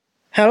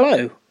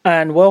Hello,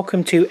 and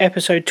welcome to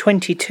episode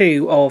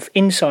 22 of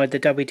Inside the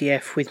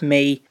WDF with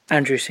me,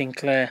 Andrew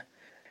Sinclair.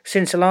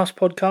 Since the last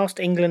podcast,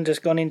 England has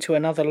gone into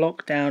another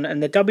lockdown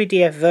and the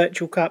WDF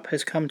Virtual Cup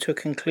has come to a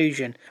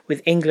conclusion,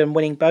 with England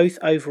winning both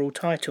overall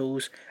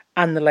titles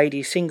and the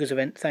ladies' singles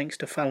event thanks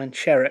to Fallon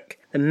Sherrock.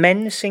 The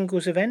men's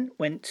singles event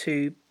went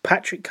to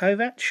Patrick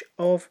Kovac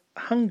of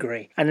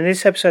Hungary. And in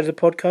this episode of the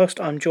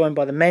podcast, I'm joined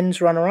by the men's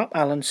runner-up,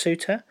 Alan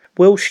Soutar,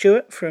 Will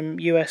Stuart from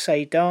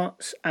USA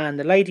Darts, and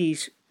the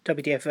ladies'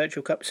 WDF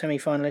Virtual Cup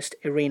semi-finalist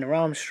Irina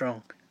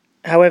Armstrong.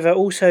 However,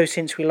 also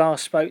since we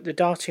last spoke, the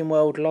darting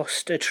world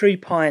lost a true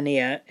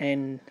pioneer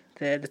in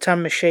the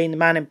ton machine, the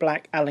man in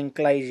black, Alan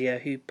Glazier,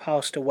 who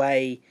passed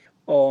away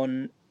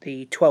on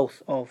the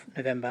 12th of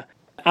November.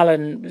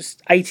 Alan was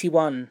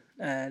 81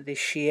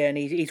 this year, and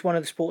he's one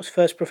of the sport's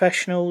first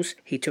professionals.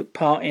 He took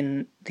part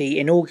in the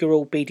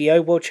inaugural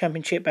BDO World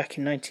Championship back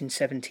in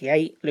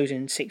 1978,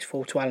 losing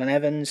 6-4 to Alan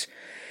Evans.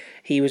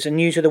 He was a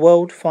News of the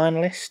World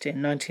finalist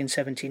in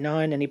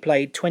 1979, and he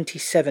played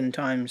 27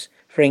 times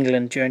for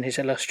England during his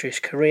illustrious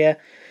career.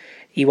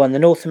 He won the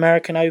North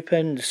American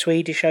Open, the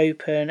Swedish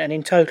Open, and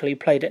in total he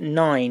played at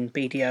 9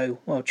 BDO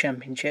World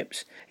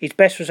Championships. His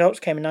best results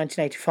came in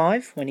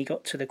 1985 when he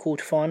got to the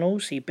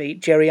quarterfinals. He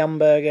beat Jerry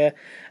Umberger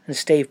and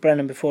Steve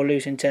Brennan before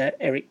losing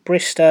to Eric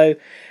Bristow,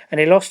 and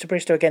he lost to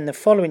Bristow again the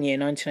following year,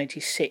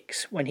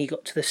 1986, when he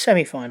got to the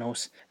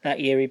semi-finals. That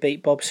year he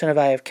beat Bob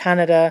Sinovet of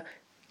Canada,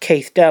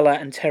 Keith Della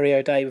and Terry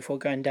O'Day before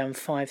going down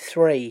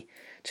 5-3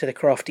 to the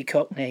crafty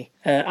Cockney.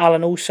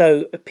 Alan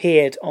also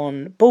appeared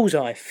on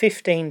Bullseye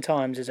 15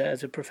 times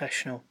as a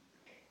professional.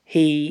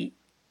 He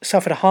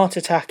suffered a heart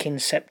attack in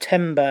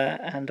September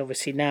and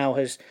obviously now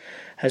has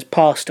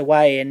passed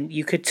away, and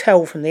you could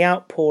tell from the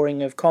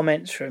outpouring of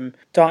comments from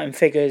darting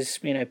figures,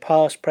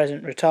 past,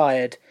 present,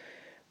 retired,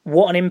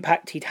 what an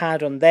impact he'd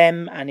had on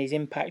them and his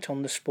impact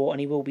on the sport, and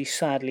he will be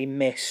sadly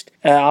missed.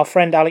 Our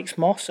friend Alex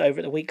Moss over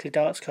at the Weekly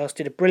Dartscast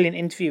did a brilliant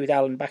interview with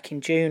Alan back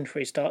in June for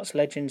his Darts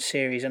Legends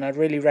series, and I'd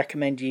really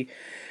recommend you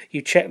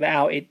check that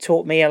out. It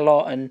taught me a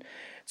lot and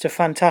it's a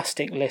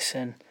fantastic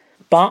listen.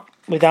 But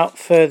without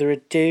further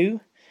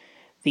ado,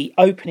 the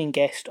opening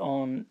guest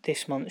on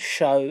this month's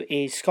show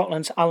is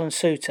Scotland's Alan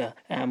Soutar,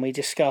 and we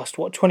discussed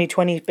what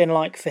 2020 has been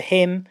like for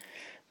him,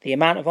 the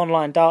amount of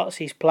online darts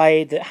he's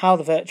played, how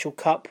the Virtual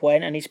Cup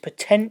went, and his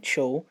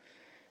potential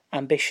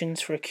ambitions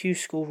for a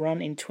Q-School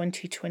run in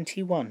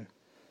 2021.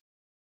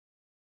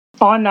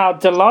 I'm now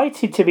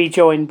delighted to be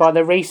joined by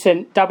the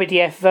recent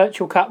WDF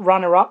Virtual Cup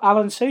runner-up,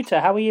 Alan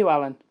Soutar. How are you,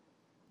 Alan?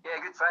 Yeah,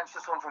 good, thanks.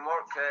 Just home from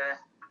work,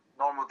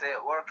 normal day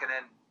at work, and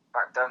then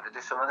back down to do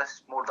some of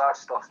this more dart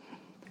stuff.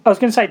 I was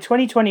going to say,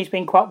 2020 has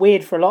been quite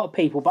weird for a lot of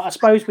people, but I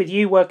suppose with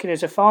you working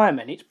as a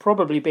fireman, it's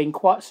probably been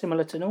quite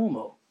similar to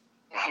normal.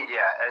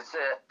 Yeah,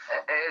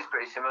 it is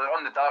pretty similar.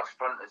 On the darts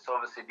front, it's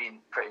obviously been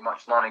pretty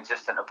much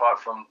non-existent apart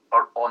from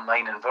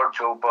online and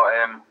virtual, but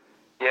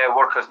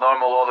work as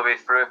normal all the way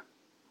through.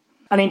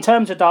 And in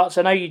terms of darts,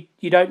 I know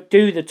you don't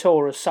do the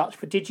tour as such,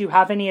 but did you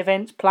have any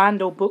events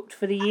planned or booked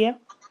for the year?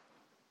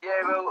 Yeah,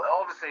 well,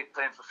 obviously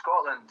playing for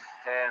Scotland,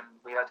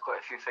 we had quite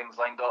a few things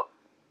lined up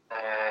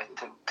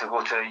to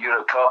go to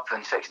Europe Cup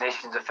and Six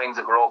Nations and things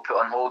that were all put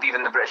on hold.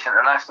 Even the British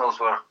Internationals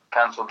were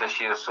cancelled this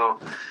year, so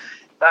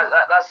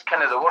that's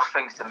kind of the worst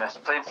things to miss.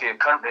 Playing for your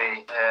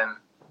country,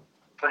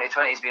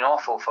 2020 has been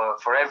awful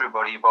for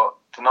everybody, but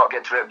to not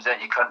get to represent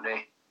your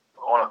country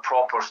on a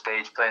proper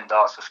stage playing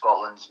darts for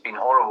Scotland's been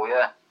horrible,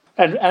 yeah.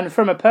 And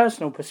from a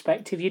personal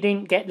perspective, you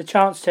didn't get the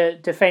chance to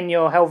defend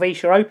your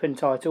Helvetia Open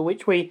title,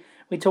 which we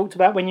talked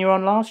about when you were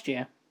on last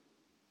year.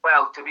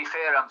 Well, to be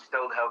fair, I'm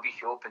still the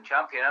Helvetia Open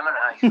champion, haven't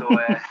I? So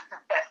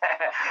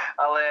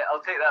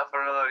I'll take that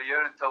for another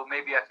year until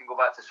maybe I can go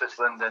back to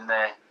Switzerland and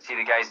see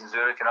the guys in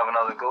Zurich and have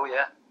another go,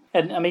 yeah.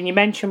 And I mean, you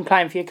mentioned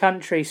playing for your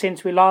country.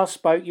 Since we last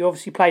spoke, you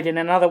obviously played in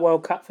another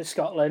World Cup for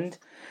Scotland.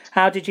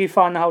 How did you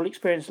find the whole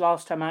experience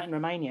last time out in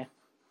Romania?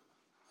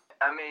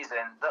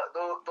 Amazing.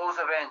 Those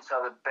events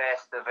are the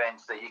best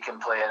events that you can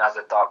play in as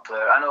a dart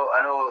player. I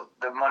know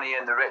the money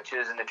and the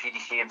riches and the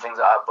PDC and things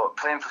like that, but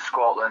playing for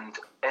Scotland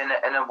in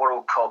a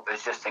World Cup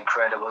is just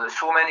incredible. There's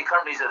so many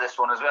countries at this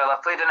one as well.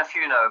 I've played in a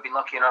few now. I've been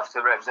lucky enough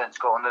to represent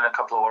Scotland in a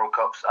couple of World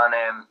Cups,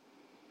 and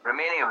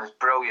Romania was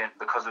brilliant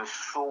because there was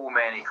so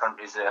many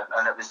countries there,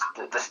 and it was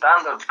the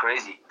standard's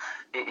crazy.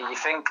 You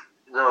think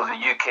the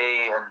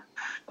UK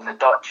and the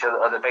Dutch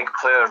are the big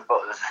players,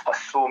 but there's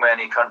so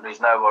many countries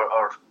now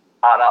are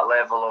at that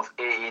level of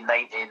 80,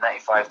 90,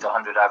 95 to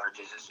 100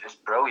 averages. It's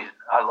brilliant.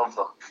 I love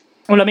them.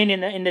 Well, I mean,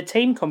 in the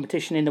team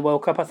competition in the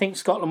World Cup, I think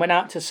Scotland went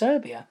out to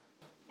Serbia.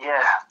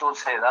 Yeah, don't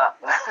say that.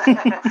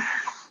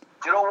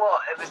 Do you know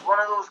what? It was one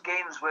of those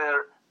games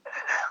where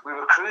we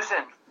were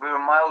cruising. We were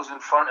miles in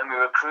front and we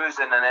were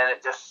cruising, and then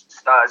it just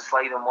started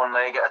sliding one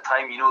leg at a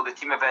time. The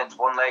team event's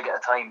one leg at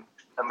a time,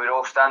 and we were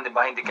all standing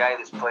behind the guy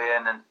that's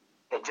playing, and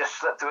it just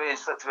slipped away and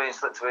slipped away and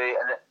slipped away,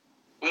 and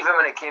even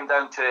when it came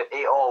down to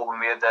 8-all, when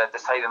we had the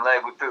deciding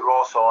leg, we put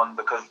Ross on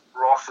because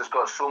Ross has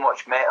got so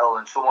much metal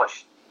and so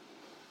much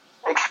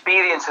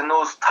experience in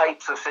those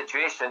types of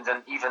situations,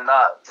 and even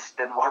that just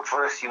didn't work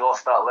for us. He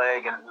lost that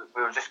leg, and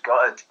we were just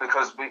gutted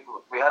because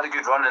we had a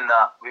good run in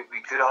that. We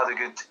could have had a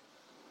good.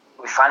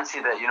 We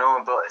fancied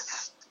it, but it's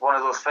just one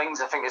of those things.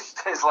 I think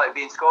it's like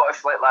being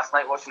Scottish. Like last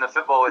night watching the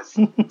football, it's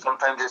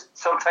sometimes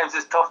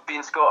it's tough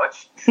being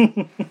Scottish.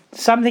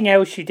 Something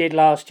else you did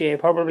last year,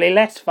 probably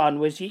less fun,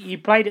 was you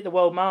played at the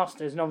World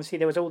Masters, and obviously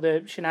there was all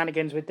the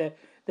shenanigans with the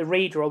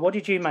redraw. What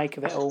did you make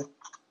of it all? Do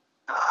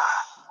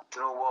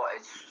you know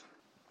what?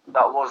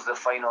 That was the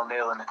final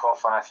nail in the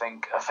coffin. I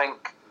think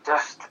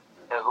just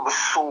it was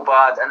so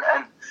bad,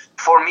 and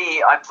for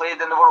me, I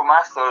played in the World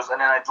Masters,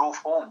 and then I drove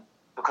home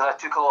because I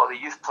took a lot of the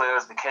youth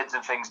players, the kids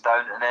and things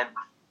down, and then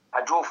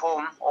I drove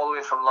home all the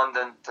way from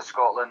London to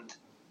Scotland,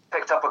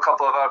 picked up a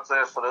couple of our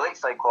players for the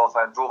Lakeside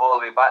qualifier, and drove all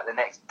the way back the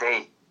next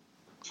day.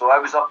 So I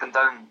was up and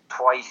down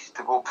twice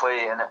to go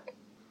play, and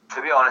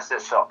to be honest,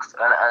 it sucked.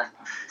 And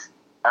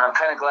I'm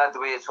kind of glad the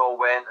way it's all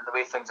went and the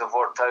way things have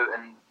worked out,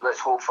 and let's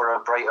hope for a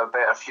brighter,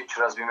 better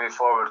future as we move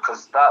forward,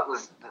 because that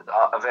was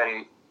a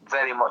very,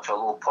 very much a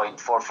low point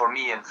for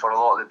me and for a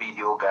lot of the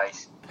BDO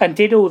guys. And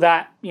did all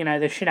that,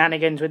 the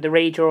shenanigans with the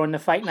redraw and the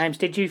fake names,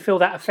 did you feel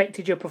that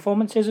affected your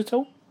performances at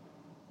all?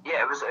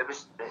 Yeah, it was.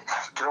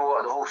 Do you know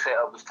what? The whole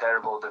setup was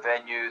terrible. The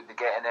venue, the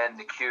getting in,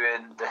 the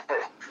queuing,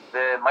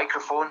 the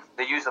microphone.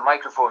 They use the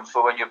microphone,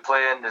 so when you're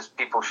playing, there's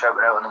people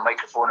shouting out on the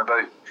microphone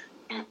about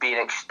you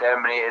being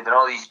exterminated and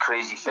all these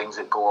crazy things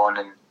that go on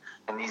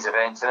in these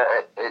events. And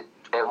it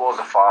was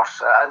a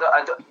farce.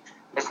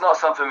 It's not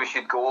something we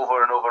should go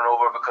over and over and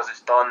over because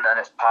it's done and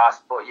it's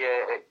past. But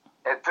yeah,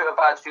 it put a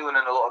bad feeling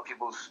in a lot of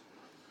people's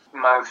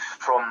mouths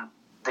from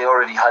they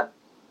already had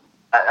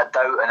a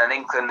doubt and an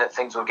inkling that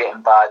things were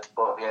getting bad.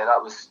 But yeah,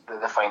 that was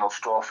the final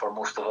straw for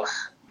most of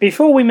us.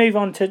 Before we move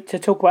on to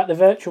talk about the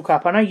Virtual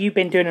Cup, I know you've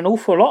been doing an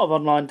awful lot of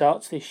online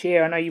darts this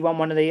year. I know you won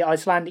one of the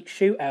Icelandic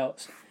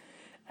shootouts.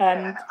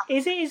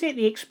 Is it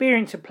the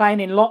experience of playing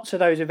in lots of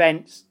those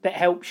events that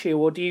helps you,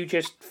 or do you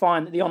just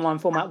find that the online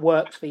format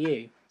works for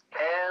you?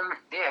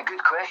 Yeah,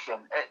 good question.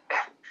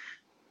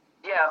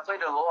 I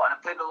played a lot, and I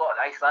played a lot of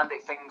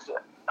Icelandic things.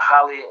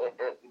 Halley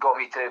it got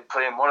me to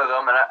play in one of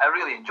them, and I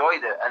really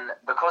enjoyed it. And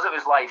because it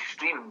was live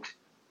streamed,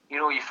 you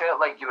felt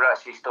like you were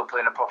actually still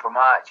playing a proper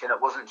match, and it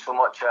wasn't so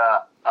much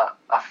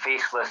a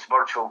faceless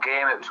virtual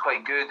game. It was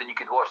quite good, and you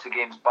could watch the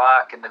games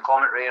back, and the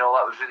commentary and all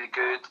that was really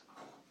good.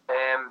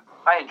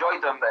 I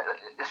enjoyed them.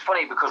 It's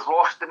funny because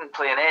Ross didn't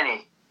play in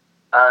any,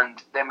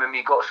 and then when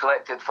we got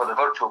selected for the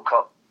Virtual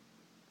Cup,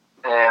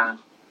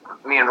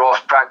 me and Ross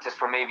practiced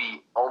for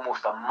maybe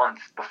almost a month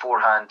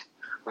beforehand.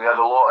 We had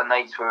a lot of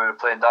nights where we were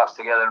playing darts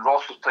together, and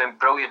Ross was playing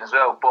brilliant as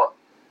well. But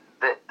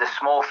the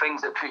small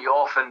things that put you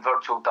off in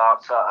virtual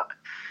darts,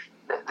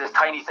 the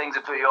tiny things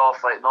that put you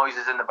off, like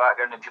noises in the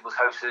background in people's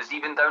houses,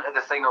 even down to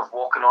the thing of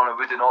walking on a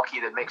wooden hockey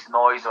that makes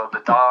noise, or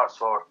the darts,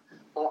 or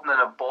opening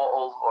a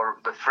bottle, or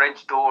the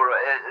fridge door.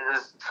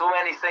 There's so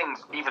many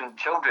things, even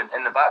children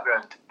in the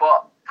background.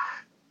 But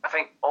I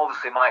think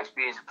obviously my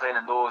experience of playing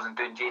in those and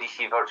doing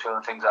JDC Virtual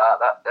and things like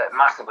that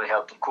massively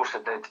helped. Of course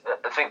it did.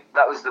 I think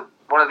that was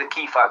one of the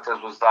key factors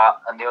was that,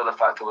 and the other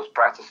factor was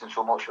practicing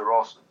so much with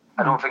Ross.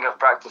 I don't think I've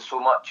practiced so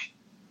much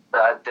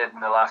that I did in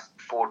the last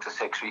 4 to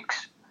 6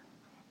 weeks.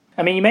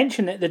 I mean, you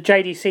mentioned that the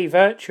JDC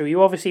Virtual,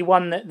 you obviously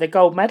won the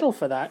gold medal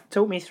for that.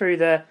 Talk me through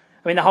the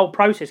whole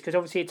process, because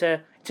obviously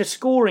it's a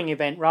scoring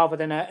event rather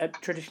than a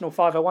traditional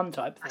 501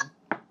 type thing.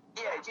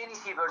 Yeah,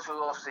 JDC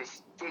Virtual, obviously,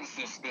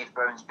 JDC Steve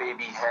Brown's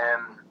baby.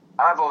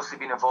 I've obviously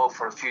been involved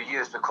for a few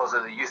years because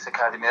of the youth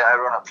academy that I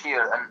run up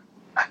here, and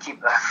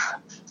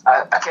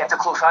I kept a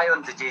close eye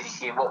on the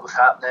JDC and what was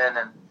happening,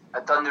 and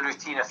I'd done the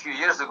routine a few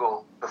years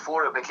ago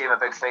before it became a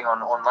big thing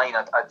online.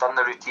 I'd done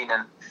the routine,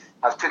 and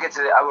I took it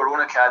to our own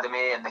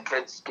academy, and the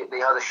kids they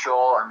had a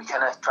shot, and we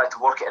kind of tried to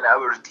work it in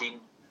our routine,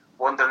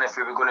 wondering if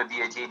we were going to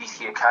be a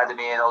JDC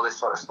academy and all this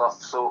sort of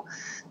stuff. So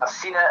I've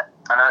seen it,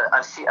 and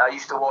I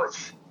used to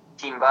watch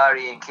Team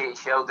Barry and Katie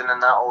Sheldon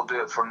and that all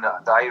do it from the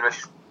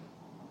Irish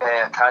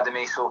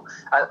academy. So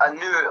I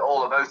knew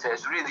all about it.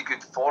 It's a really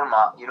good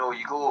format. You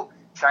go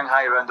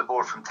Shanghai around the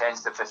board from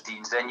 10s to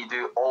 15s, then you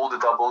do all the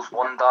doubles,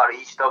 one dart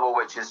each double,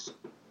 which is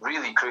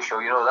really crucial.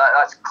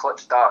 That's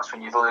clutch darts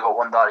when you've only got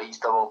one dart each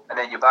double, and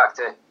then you're back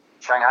to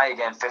Shanghai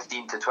again,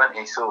 15 to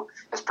 20. So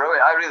it's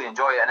brilliant. I really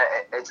enjoy it, and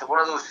it's one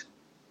of those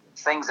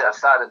things that I've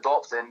started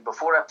adopting.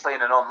 Before I play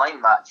in an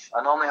online match,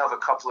 I normally have a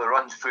couple of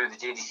runs through the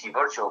JDC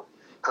Virtual,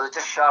 because it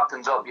just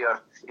sharpens up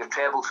your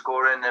treble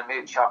scoring, and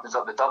maybe sharpens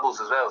up the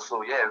doubles as well.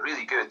 So yeah,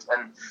 really good.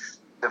 And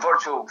the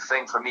virtual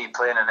thing for me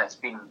playing in it's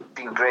been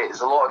great.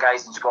 There's a lot of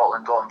guys in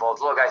Scotland got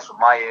involved. A lot of guys from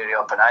my area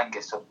up in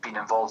Angus have been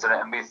involved in it,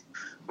 and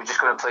we're just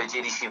going to play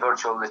JDC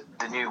Virtual.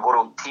 The new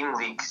World Team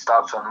League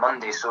starts on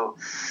Monday, so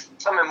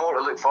something more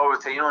to look forward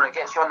to. And it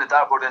gets you on the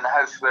dartboard in the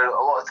house, where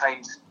a lot of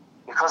times,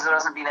 because there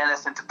hasn't been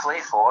anything to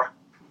play for,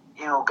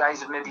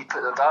 guys have maybe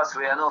put their darts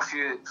away. I know a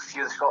few of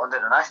the Scotland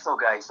international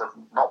guys have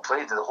not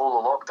played the whole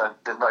of lockdown.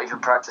 They've not even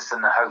practiced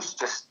in the house.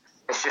 Just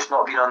it's just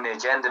not been on the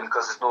agenda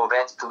because there's no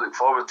events to look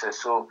forward to.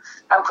 So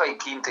I'm quite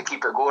keen to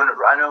keep it going.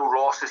 I know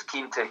Ross is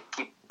keen to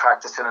keep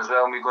practicing as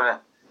well, and we're going to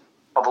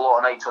have a lot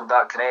of nights on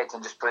Dart Connect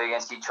and just play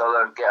against each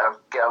other,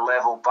 get our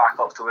level back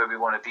up to where we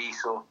want to be.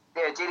 So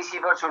yeah,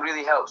 JDC Virtual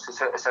really helps.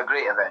 It's a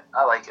great event.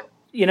 I like it.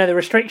 You know, the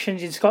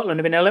restrictions in Scotland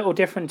have been a little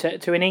different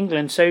to in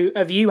England. So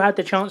have you had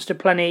the chance to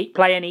play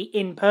any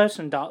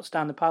in-person darts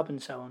down the pub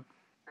and so on?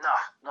 Nah,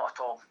 not at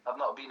all. I've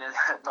not been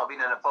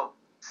in a pub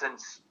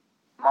since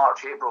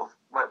March, April,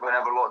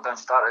 whenever lockdown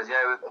started.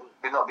 Yeah,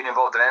 we've not been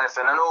involved in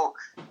anything. I know,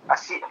 I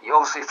see,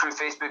 obviously through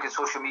Facebook and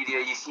social media,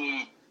 you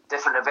see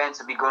different events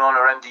have been going on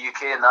around the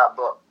UK and that,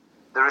 but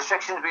the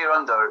restrictions we're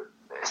under,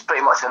 it's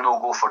pretty much a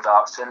no-go for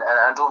darts, and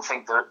I don't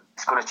think that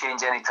it's going to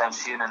change anytime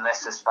soon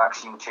unless this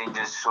vaccine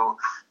changes. So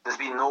there's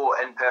been no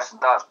in-person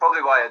darts.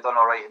 Probably why I've done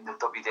all right in the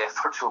WDF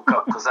Virtual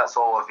Cup, because that's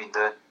all I've been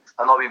doing.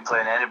 I've not been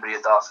playing anybody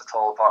at darts at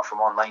all apart from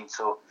online.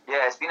 So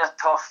yeah, it's been a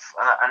tough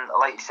and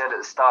like you said at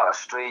the start, a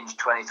strange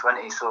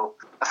 2020. So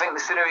I think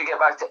the sooner we get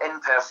back to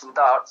in-person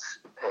darts,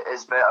 it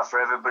is better for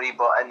everybody.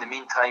 But in the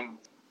meantime,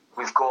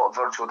 we've got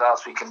virtual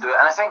darts, we can do it.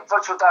 And I think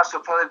virtual darts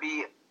will probably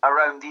be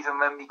around even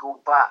when we go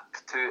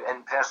back to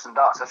in-person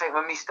darts. I think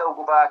when we still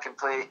go back and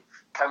play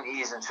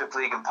counties and Super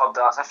League and pub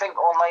darts, I think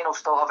online will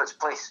still have its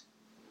place.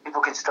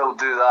 People can still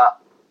do that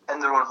in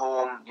their own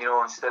home, you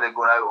know, instead of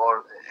going out,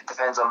 or it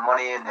depends on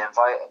money and the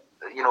environment.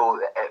 You know,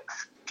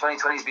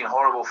 2020 has been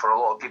horrible for a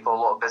lot of people, a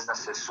lot of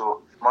businesses,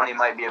 so money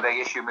might be a big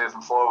issue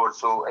moving forward.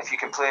 So if you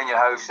can play in your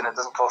house and it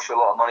doesn't cost you a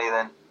lot of money,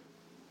 then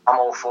I'm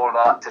all for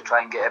that, to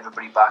try and get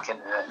everybody back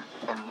into it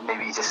and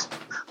maybe just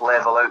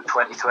level out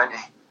 2020.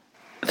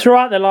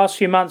 Throughout the last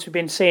few months, we've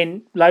been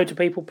seeing loads of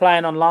people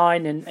playing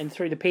online and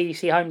through the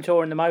PDC home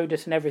tour and the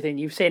Modus and everything.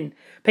 You've seen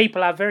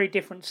people have very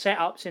different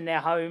setups in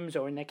their homes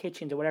or in their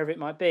kitchens or whatever it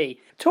might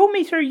be. Talk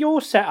me through your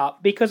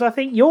setup, because I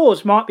think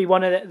yours might be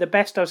one of the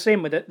best I've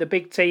seen with the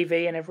big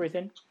TV and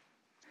everything.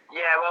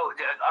 Yeah, well,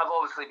 I've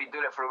obviously been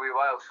doing it for a wee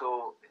while,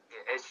 so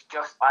it's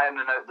just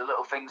ironing out the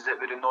little things that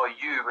would annoy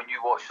you when you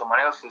watch someone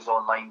else's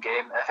online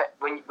game.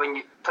 When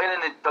you're playing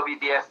in the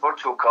WDF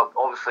Virtual Cup,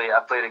 obviously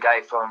I played a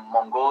guy from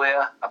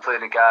Mongolia, I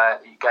played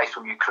guys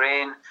from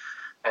Ukraine,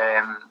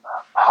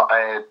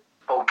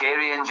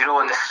 Bulgarians, you know,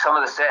 and some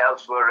of the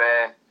setups were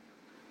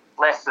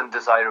less than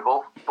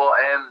desirable. But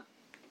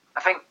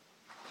I think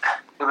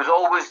there was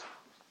always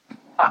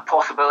a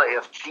possibility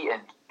of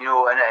cheating. You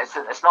know, and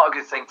it's not a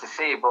good thing to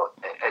say, but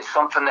it's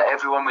something that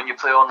everyone, when you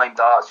play online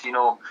darts, you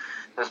know,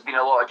 there's been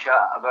a lot of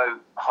chat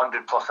about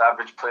 100 plus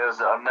average players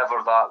that are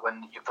never that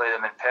when you play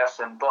them in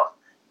person. But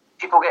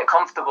people get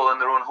comfortable in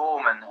their own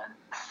home, and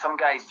some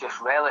guys just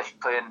relish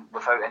playing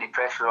without any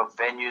pressure of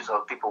venues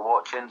or people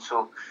watching.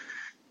 So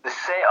the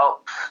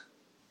setups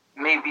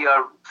maybe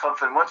are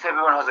something, once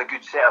everyone has a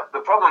good setup.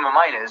 The problem of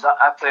mine is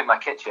I play in my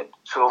kitchen,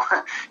 so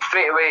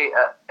straight away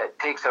it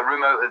takes a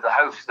room out of the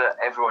house that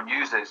everyone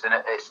uses, and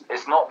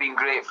it's not been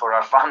great for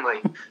our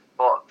family.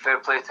 But fair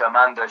play to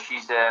Amanda,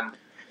 she's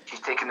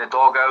taken the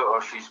dog out,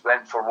 or she's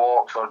went for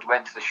walks, or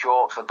went to the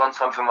shops, or done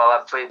something while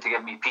I've played to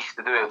give me peace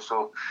to do it.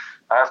 So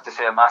I have to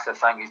say a massive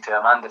thank you to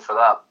Amanda for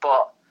that.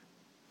 But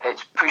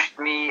it's pushed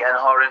me and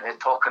her into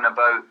talking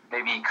about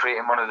maybe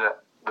creating one of the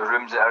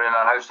rooms that are in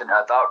our house into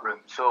a dart room.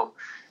 So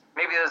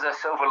maybe there's a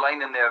silver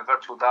lining there.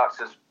 Virtual darts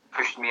has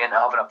pushed me into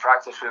having a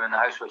practice room in the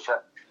house, which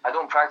I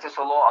don't practice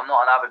a lot. I'm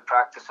not an avid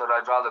practicer.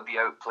 I'd rather be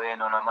out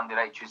playing on a Monday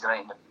night, Tuesday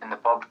night in the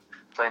pub,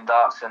 playing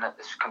darts, and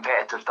it's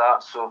competitive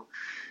darts. So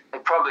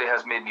it probably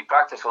has made me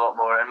practice a lot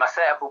more, and my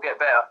setup will get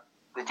better.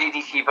 The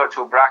JDC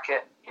virtual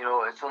bracket, you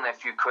know, it's only a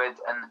few quid,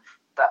 and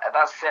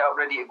that's set up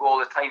ready to go all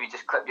the time. You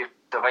just clip your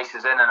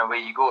devices in and away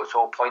you go. It's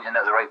all pointing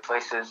at the right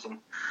places, and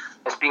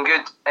it's been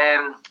good.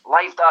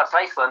 Live Darts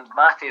Iceland,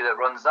 Matty that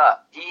runs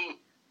that,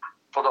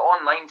 for the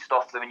online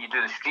stuff, that when you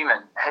do the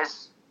streaming,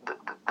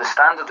 the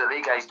standard that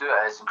they guys do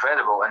it is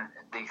incredible, and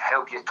they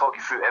help you, talk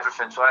you through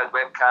everything. So I had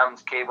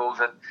webcams, cables,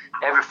 and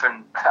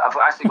everything. I've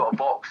actually got a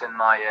box in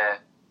my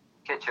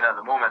kitchen at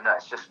the moment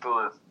that's just full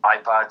of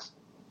iPads,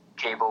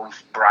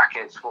 cables,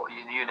 brackets, what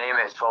you name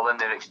it, it's all in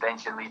there,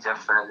 extension leads,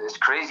 everything. It's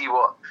crazy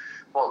what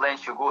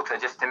lengths you go to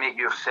just to make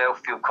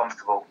yourself feel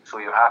comfortable, so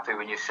you're happy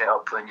when you set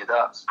up playing your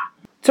darts.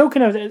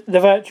 Talking of the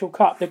Virtual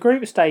Cup, the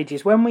group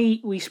stages, when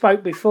we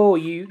spoke before,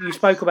 you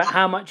spoke about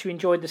how much you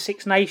enjoyed the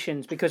Six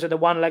Nations because of the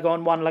one leg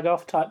on, one leg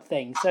off type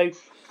thing. So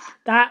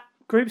that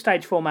group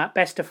stage format,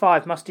 best of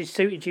five, must have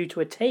suited you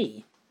to a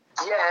T.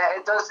 Yeah,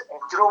 it does.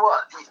 Do you know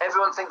what?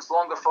 Everyone thinks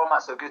longer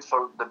formats are good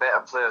for the better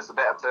players. The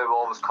better player will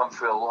always come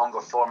through a longer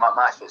format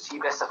match. But see,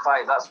 best of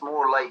five, that's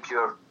more like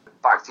your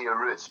back to your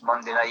roots,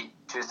 Monday night,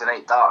 Tuesday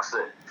night darts.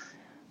 That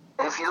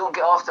if you don't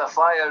get off to a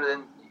flyer,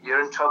 then you're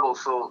in trouble.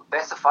 So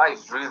best of five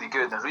is really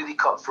good and really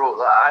cutthroat.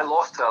 I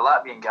lost to a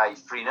Latvian guy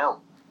 3-0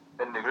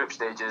 in the group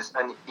stages,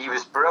 and he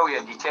was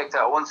brilliant. He checked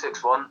out a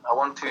 1-6-1, a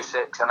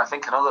 1-2-6, and I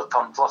think another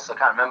turn plus. I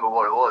can't remember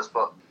what it was,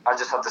 but I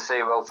just have to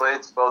say well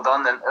played, well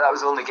done. And that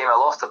was the only game I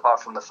lost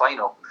apart from the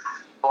final.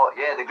 But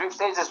yeah, the group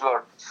stages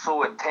were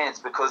so intense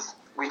because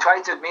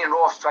me and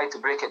Ross tried to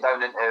break it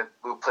down into,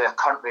 we'll play a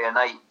country a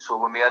night. So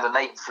when we had a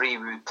night free,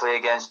 we would play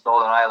against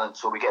Northern Ireland.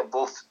 So we get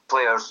both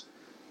players.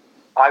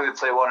 I would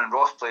play one and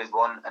Ross plays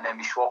one, and then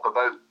we swap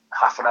about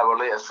half an hour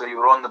later. So you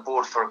were on the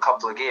board for a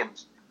couple of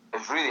games.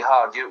 It's really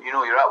hard. You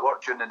know, you're at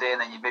work during the day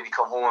and then you maybe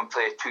come home and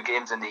play 2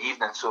 games in the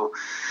evening. So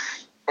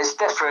it's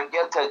different.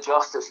 You have to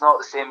adjust. It's not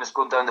the same as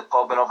going down the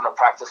pub and having a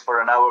practice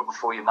for an hour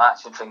before you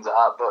match and things like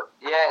that. But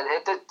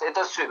yeah, it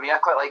does suit me. I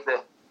quite like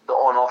the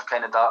on-off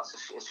kind of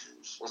darts.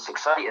 It's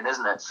exciting,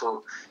 isn't it?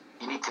 So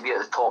you need to be at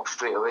the top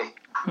straight away.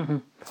 Mm-hmm.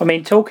 I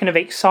mean, talking of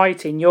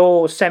exciting,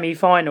 your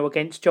semi-final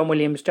against John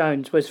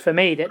Williams-Jones was, for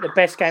me, the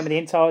best game of the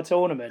entire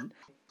tournament.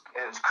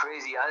 It was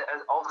crazy.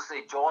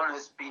 Obviously, John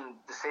has been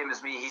the same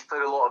as me. He's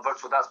played a lot of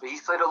virtual darts, but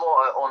he's played a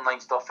lot of online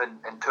stuff in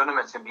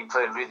tournaments and been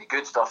playing really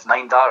good stuff.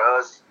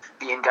 9-darters,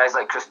 beating guys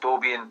like Chris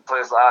Dobie and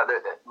players like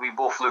that we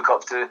both look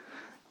up to.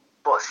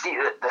 But see,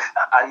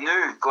 I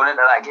knew going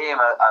into that game,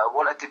 I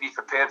wanted to be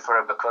prepared for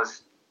it,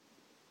 because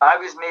I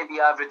was maybe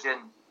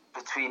averaging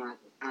between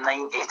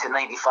 90 to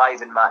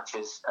 95 in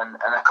matches, and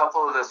a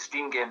couple of the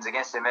stream games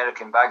against the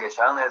American baggage,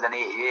 I only had an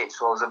 88,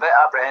 so I was a bit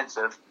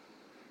apprehensive.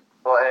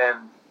 But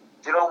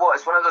do you know what?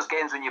 It's one of those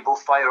games when you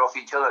both fire off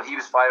each other. He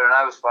was firing,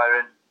 I was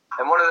firing,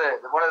 and one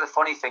of the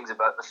funny things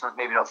about this,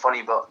 maybe not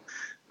funny, but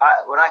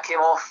when I came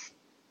off,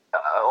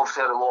 I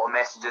obviously had a lot of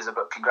messages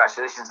about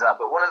congratulations and that,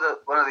 but one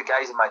of the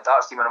guys in my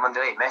darts team on a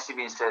Monday night messaged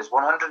me and says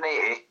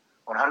 180,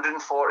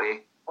 140,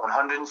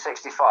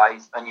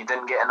 165, and you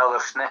didn't get another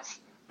sniff.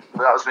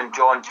 But that was when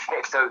John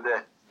checked out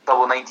the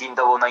double 19.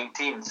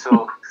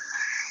 So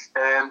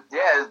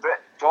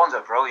John's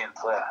a brilliant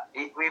player.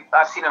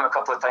 I've seen him a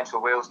couple of times for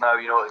Wales now,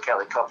 you know, at the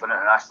Celtic Cup and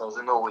internationals.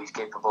 I know what he's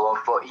capable of,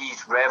 but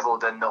he's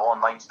revelled in the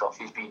online stuff.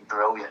 He's been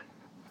brilliant.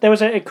 There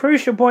was a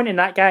crucial point in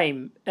that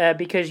game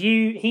because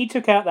he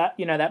took out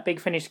that big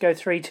finish to go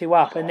 3-2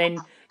 up, and then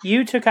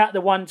you took out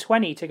the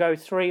 120 to go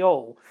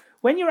 3-all.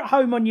 When you're at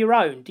home on your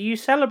own, do you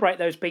celebrate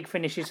those big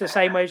finishes the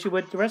same way as you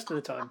would the rest of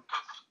the time?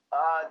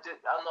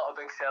 I'm not a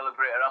big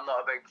celebrator. I'm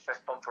not a big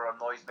fist pumper or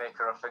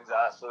noisemaker or things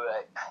like that. So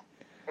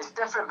it's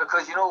different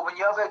because, you know, when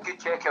you have a good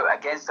checkout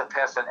against a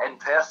person in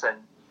person,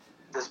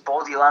 there's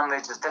body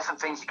language, there's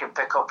different things you can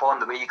pick up on,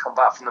 the way you come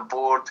back from the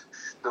board,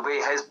 the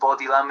way his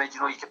body language,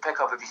 you know, you can pick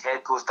up if his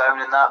head goes down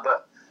and that.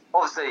 But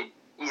obviously,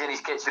 he's in his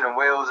kitchen in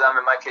Wales, I'm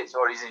in my kitchen,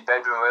 or he's in his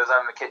bedroom in Wales,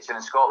 I'm in my kitchen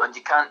in Scotland.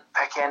 You can't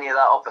pick any of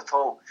that up at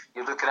all.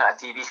 You're looking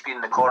at a TV screen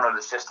in the corner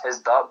that's just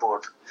his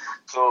dartboard.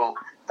 So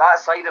that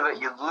side of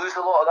it, you lose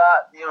a lot of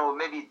that, you know,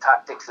 maybe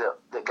tactics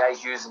that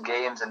guys use in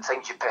games and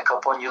things you pick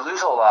up on, you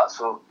lose all that.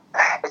 So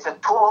it's a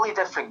totally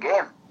different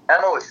game. I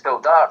know it's still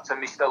darts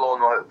and we still all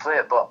know how to play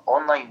it, but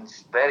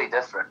online's very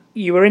different.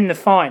 You were in the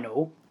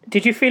final.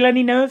 Did you feel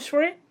any nerves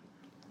for it?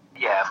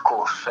 Yeah, of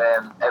course.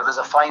 It was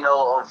a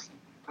final of,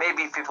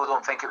 maybe people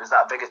don't think it was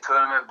that big a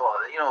tournament, but,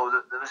 you know,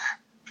 there was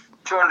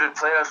 200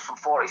 players from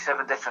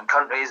 47 different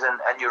countries,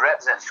 and you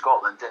represent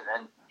Scotland,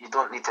 and you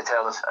don't need to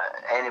tell us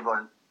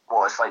anyone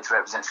what it's like to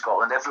represent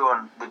Scotland.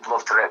 Everyone would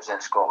love to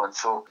represent Scotland.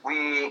 So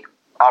we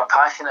are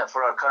passionate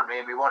for our country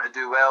and we want to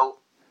do well.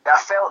 I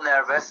felt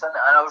nervous and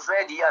I was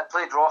ready. I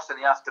played Ross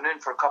in the afternoon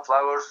for a couple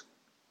of hours,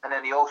 and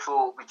then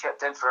we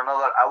chipped in for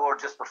another hour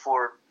just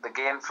before the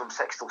game from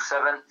 6 till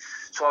 7.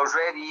 So I was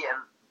ready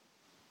and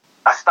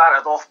I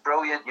started off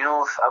brilliant. You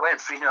know, I went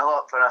 3-0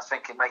 up and I was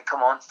thinking, right,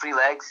 come on, 3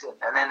 legs.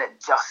 And then it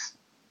just,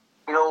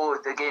 you know,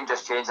 the game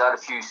just changed. I had a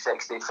few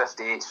 60,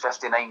 58,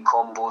 59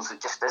 combos.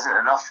 It just isn't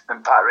enough.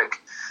 And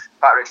Patrick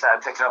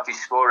started picking up his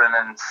scoring,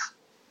 and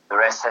the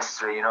rest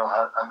history, you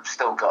know. I'm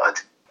still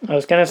gutted. I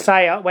was going to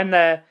say, when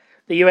the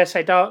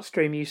USA Dart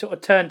stream, you sort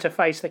of turned to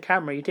face the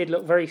camera. You did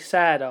look very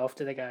sad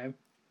after the game.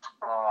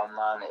 Oh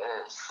man,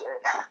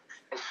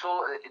 it's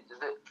so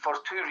for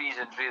 2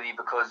 reasons really.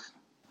 Because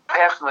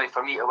personally,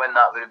 for me to win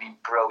that would have been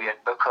brilliant,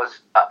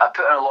 because I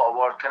put in a lot of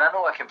work and I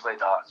know I can play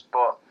darts,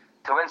 but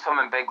to win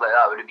something big like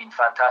that would have been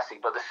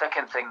fantastic. But the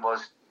second thing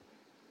was,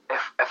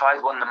 if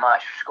I'd won the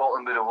match,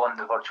 Scotland would have won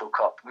the Virtual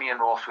Cup. Me and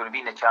Ross would have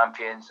been the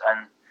champions,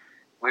 and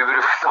we would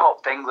have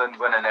stopped England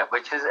winning it,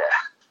 which is,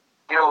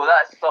 you know,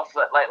 that's stuff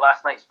that, like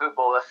last night's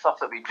football, that's stuff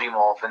that we dream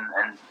of,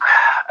 and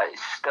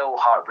it's still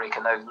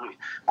heartbreaking now.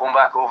 Going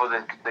back over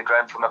the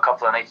ground from a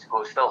couple of nights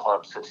ago, it still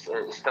hurts.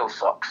 It still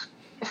sucks.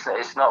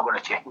 It's not going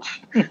to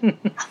change.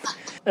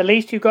 At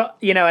least you've got,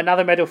 you know,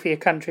 another medal for your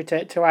country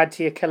to add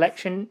to your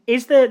collection.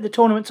 Is the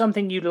tournament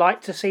something you'd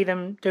like to see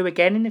them do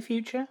again in the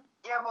future?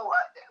 Yeah, well,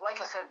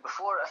 like I said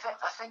before,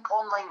 I think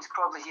online's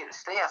probably here to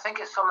stay. I think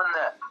it's something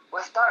that,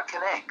 with Dart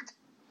Connect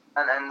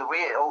and the way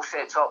it all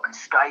sets up, and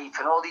Skype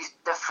and all these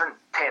different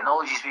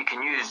technologies we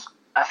can use,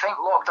 I think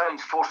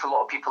lockdowns forced a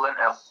lot of people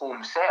into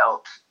home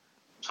setups.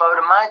 So I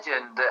would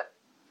imagine that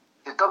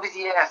the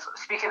WDF,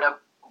 speaking to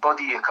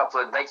Buddy a couple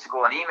of nights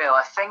ago on email,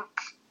 I think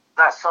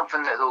that's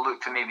something that they'll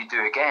look to maybe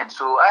do again.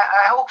 So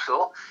I hope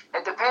so.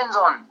 It depends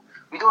on,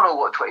 we don't know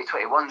what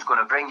 2021 is going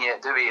to bring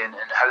yet, do we, and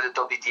how the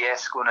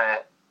WDF's going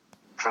to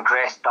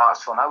progress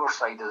darts on our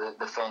side of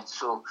the fence.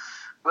 So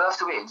we'll have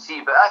to wait and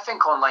see. But I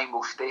think online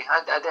will stay.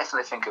 I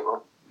definitely think it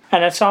will.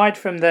 And aside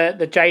from the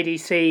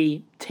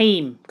JDC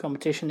team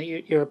competition that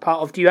you're a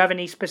part of, do you have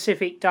any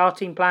specific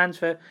darting plans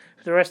for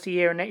the rest of the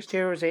year and next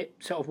year, or is it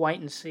sort of wait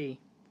and see?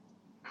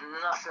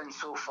 Nothing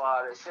so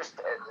far. It's just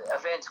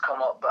events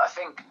come up, but I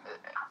think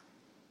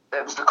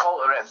it was the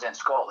call to represent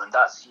Scotland.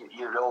 That's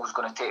you're always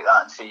going to take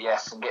that and say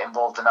yes and get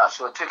involved in that.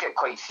 So I took it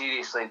quite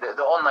seriously.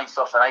 The online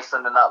stuff in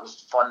Iceland and that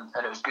was fun,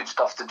 and it was good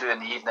stuff to do in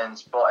the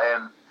evenings. But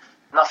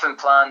nothing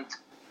planned.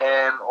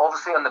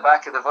 Obviously, on the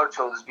back of the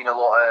virtual, there's been a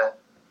lot of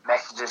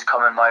messages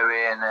coming my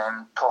way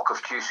and talk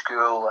of Q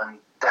School and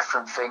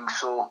different things.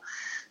 So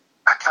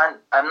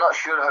I'm not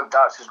sure how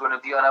darts is going to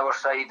be on our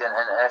side,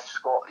 and if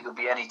there'll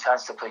be any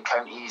chance to play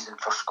counties and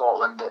for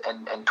Scotland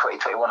in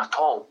 2021 at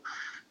all.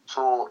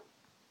 So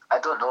I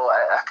don't know.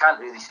 I can't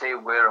really say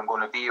where I'm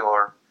going to be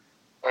or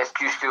if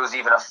Q School is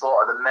even a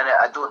thought at the minute.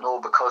 I don't know,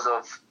 because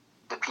of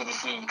the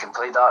PDC you can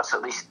play darts.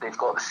 At least they've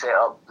got the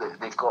setup,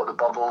 they've got the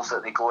bubbles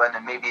that they go in,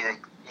 and maybe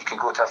you can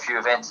go to a few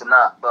events in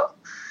that. But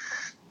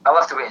I'll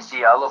have to wait and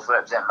see. I love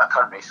representing my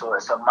country, so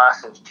it's a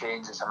massive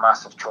change, it's a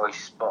massive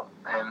choice, but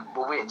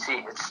we'll wait and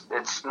see.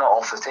 It's not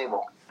off the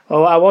table.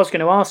 Well, I was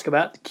going to ask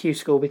about the Q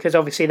School, because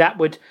obviously that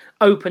would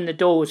open the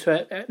doors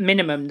for, at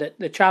minimum,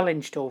 the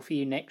Challenge Tour for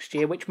you next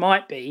year, which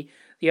might be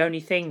the only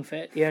thing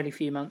for the early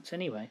few months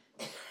anyway.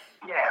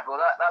 Yeah, well,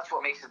 that's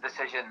what makes the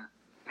decision.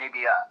 Maybe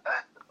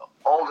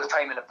all the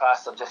time in the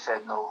past I've just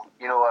said no.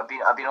 You know, I've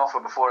been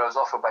offered before. I was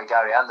offered by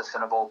Gary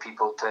Anderson, of all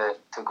people,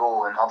 to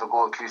go and have a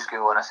go at Q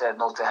School, and I said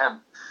no to him.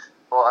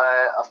 But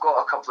I've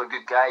got a couple of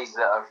good guys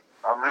that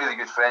I'm really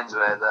good friends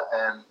with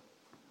that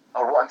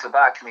are wanting to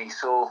back me.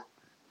 So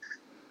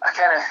I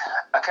kind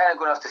of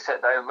going to have to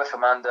sit down with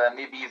Amanda and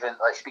maybe even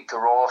like speak to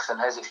Ross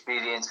and his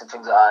experience and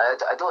things like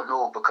that. I don't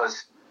know,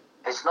 because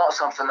it's not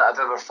something that I've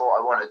ever thought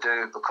I want to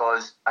do,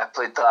 because I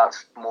played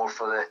darts more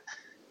for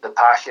the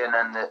passion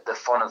and the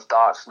fun of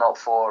darts, not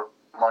for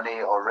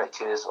money or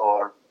riches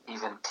or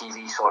even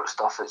TV sort of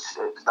stuff.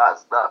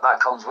 That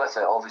comes with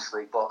it,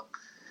 obviously, but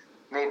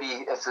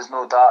maybe if there's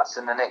no darts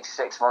in the next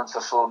 6 months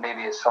or so,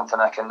 maybe it's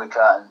something I can look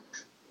at, and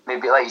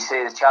maybe, like you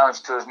say, the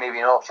Challenge Tour is maybe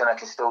an option. I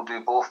can still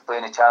do both,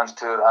 playing the Challenge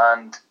Tour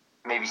and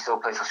maybe still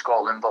play for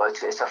Scotland, but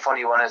it's a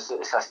funny one. It's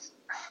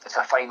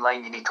a fine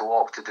line you need to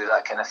walk to do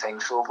that kind of thing.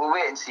 So we'll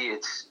wait and see.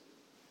 It's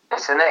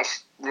the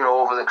next,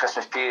 over the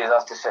Christmas period, I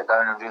have to sit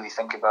down and really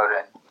think about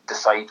it,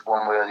 decide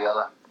one way or the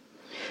other.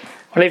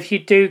 Well, if you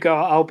do go,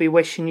 I'll be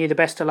wishing you the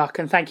best of luck,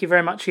 and thank you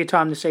very much for your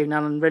time this evening,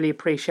 Alan. Really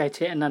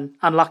appreciate it, and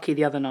unlucky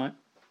the other night.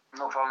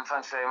 No problem.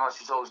 Thanks very much.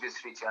 It's always good to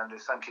speak to you, Andrew.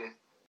 Thank you.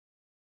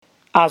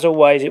 As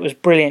always, it was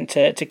brilliant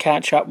to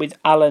catch up with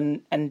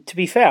Alan, and to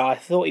be fair, I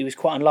thought he was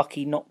quite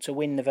unlucky not to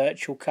win the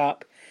Virtual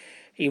Cup.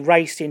 He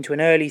raced into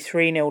an early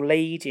 3-0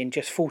 lead in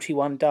just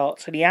 41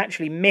 darts, and he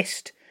actually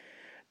missed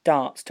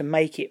darts to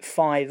make it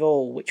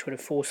 5-all, which would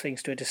have forced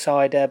things to a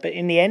decider. But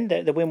in the end,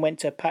 the win went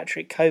to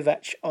Patrick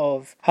Kovac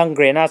of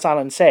Hungary, and as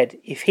Alan said,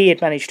 if he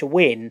had managed to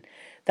win,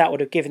 that would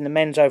have given the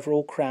men's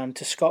overall crown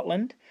to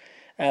Scotland.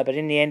 But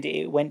in the end,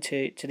 it went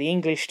to the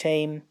English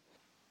team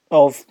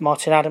of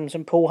Martin Adams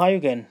and Paul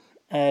Hogan.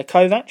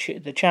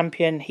 Kovac, the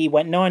champion, he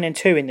went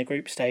 9-2 in the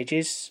group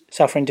stages,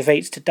 suffering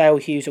defeats to Dale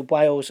Hughes of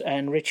Wales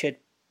and Richard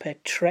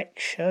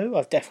Petreksho,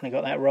 I've definitely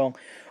got that wrong,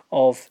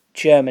 of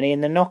Germany. In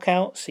the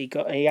knockouts,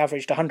 he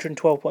averaged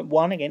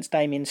 112.1 against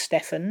Damien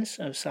Steffens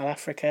of South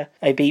Africa.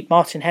 He beat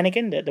Martin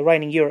Hennigan, the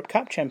reigning Europe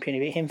Cup champion.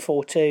 He beat him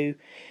 4-2.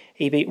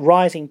 He beat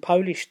rising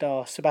Polish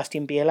star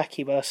Sebastian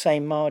Bielecki by the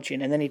same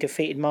margin, and then he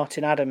defeated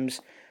Martin Adams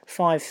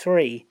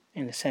 5-3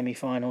 in the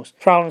semi-finals.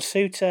 For Alan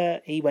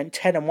Soutar, he went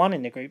 10-1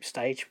 in the group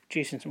stage,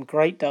 producing some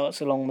great darts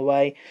along the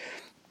way.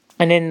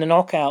 And in the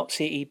knockouts,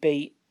 he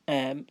beat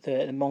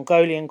the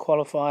Mongolian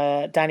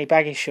qualifier, Danny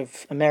Baggish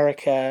of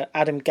America,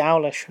 Adam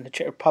Gaulish from the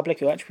Czech Republic,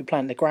 who actually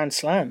played in the Grand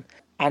Slam.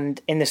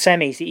 And in the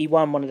semis, he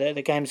won one of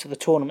the games of the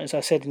tournament, as I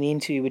said in the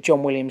interview with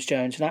John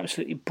Williams-Jones. An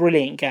absolutely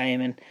brilliant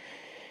game. And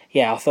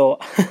yeah, I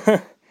thought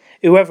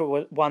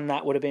whoever won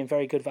that would have been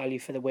very good value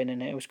for the win,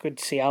 and it was good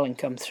to see Alan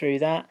come through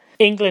that.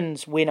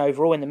 England's win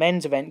overall in the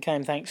men's event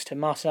came thanks to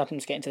Martin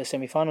Adams getting to the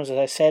semi-finals, as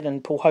I said,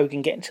 and Paul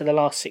Hogan getting to the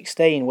last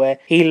 16, where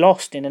he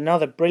lost in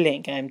another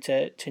brilliant game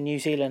to New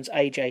Zealand's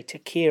AJ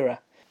Takira.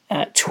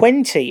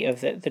 20 of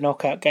the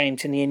knockout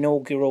games in the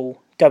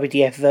inaugural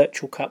WDF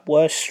Virtual Cup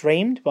were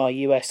streamed by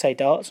USA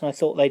Darts, and I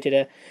thought they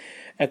did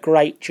a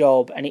great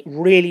job, and it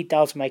really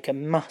does make a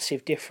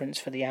massive difference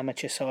for the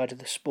amateur side of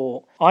the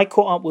sport. I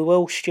caught up with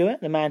Will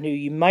Stuart, the man who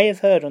you may have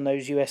heard on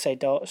those USA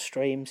Darts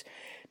streams,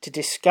 to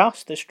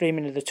discuss the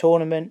streaming of the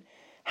tournament,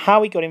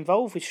 how he got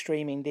involved with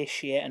streaming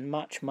this year, and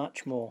much,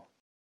 much more.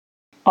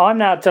 I'm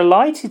now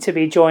delighted to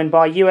be joined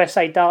by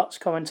USA Darts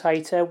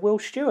commentator Will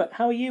Stuart.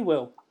 How are you,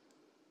 Will?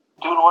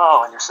 Doing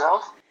well, and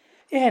yourself?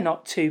 Yeah,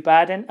 not too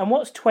bad. And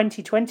what's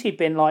 2020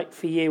 been like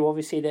for you?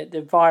 Obviously,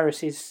 the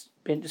virus has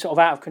been sort of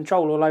out of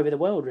control all over the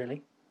world,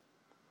 really.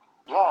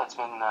 Yeah, it's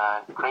been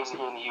crazy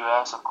here in the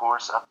U.S., of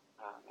course, up,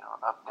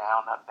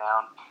 down,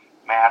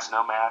 mask,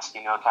 no mask,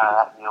 kind of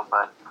that deal.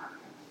 But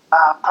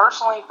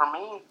personally, for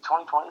me,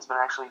 2020 has been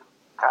actually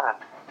kind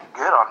of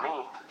good on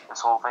me.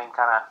 This whole thing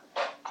kind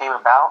of came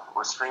about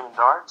with streaming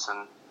darts,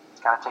 and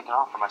it's kind of taken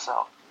off for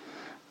myself.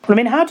 I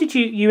mean, how did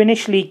you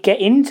initially get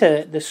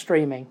into the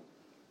streaming?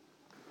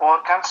 Well,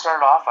 it kind of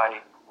started off, I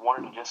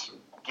wanted to just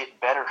get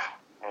better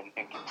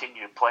and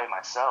continue to play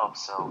myself.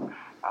 So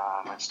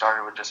it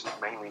started with just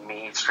mainly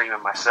me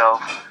streaming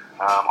myself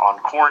on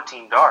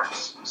quarantine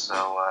darts.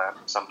 So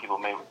some people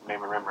may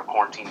remember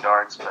quarantine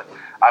darts, but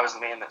I was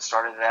the man that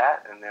started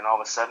that. And then all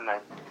of a sudden I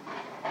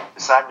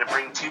decided to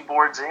bring 2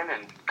 boards in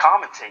and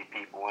commentate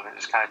people, and it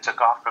just kind of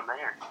took off from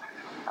there.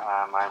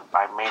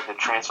 I made the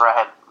transfer. I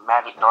had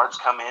Magic Darts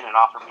come in and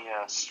offer me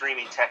a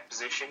streaming tech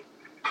position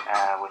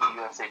with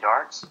USA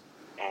Darts,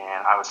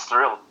 and I was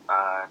thrilled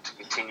to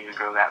continue to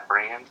grow that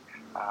brand.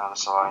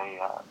 So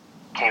I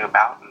came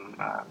about, and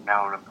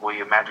now I'm an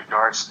employee of Magic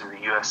Darts through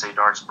the USA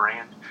Darts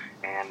brand,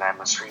 and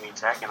I'm a streaming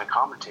tech and a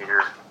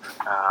commentator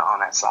on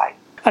that site.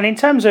 And in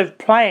terms of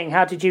playing,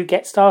 how did you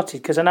get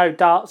started? Because I know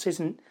darts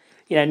isn't,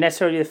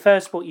 necessarily the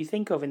first sport you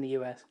think of in the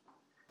US.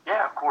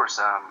 Yeah, of course.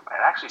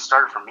 It actually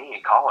started for me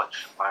in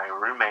college. My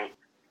roommate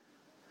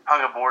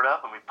hung a board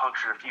up, and we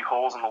punctured a few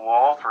holes in the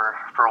wall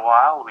for a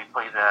while. We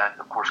played,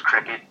 of course,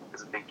 cricket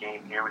is a big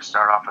game here. We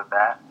started off with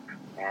that.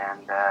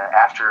 And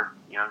after,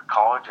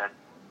 college,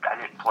 I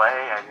didn't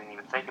play. I didn't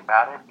even think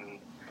about it. And,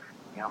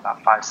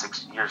 about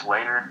 5-6 years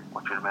later,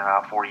 which would have been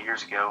about 4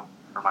 years ago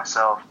for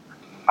myself,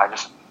 I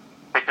just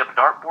picked up a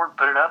dartboard,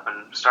 put it up,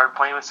 and started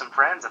playing with some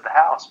friends at the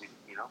house. We,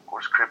 of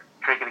course,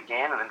 cricket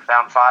again, and then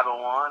found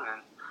 501,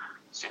 and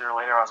sooner or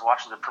later I was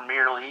watching the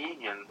Premier League,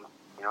 and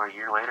a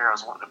year later I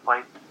was wanting to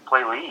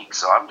play league.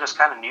 So I'm just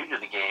kind of new to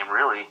the game,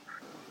 really.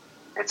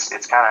 It's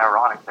kind of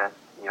ironic that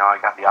I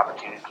got the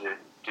opportunity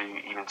to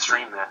even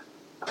stream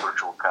the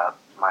Virtual Cup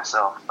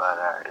myself,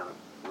 but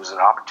it was an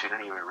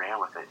opportunity, and we ran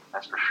with it.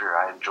 That's for sure.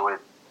 I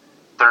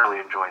thoroughly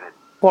enjoyed it.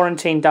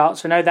 Quarantine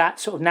darts, I know that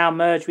sort of now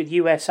merged with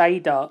USA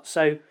darts.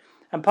 So,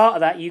 and part of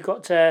that you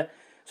got to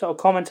sort of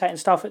commentate and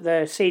stuff at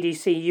the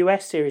CDC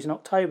US series in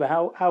October.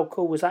 How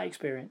cool was that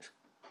experience?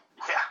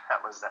 Yeah,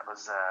 that was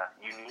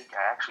unique.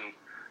 I actually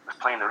was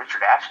playing the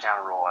Richard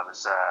Ashdown role. I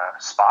was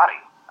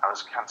spotting. I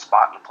was kind of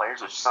spotting the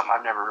players, which is something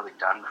I've never really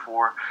done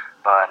before.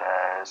 But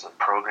it's a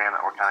program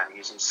that we're kind of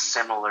using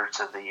similar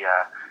to the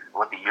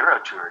what the Euro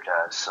Tour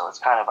does. So it's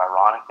kind of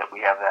ironic that we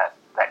have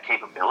that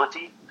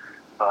capability,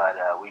 but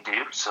we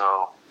do.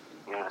 So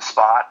the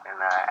spot, and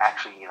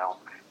actually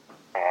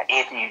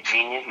Anthony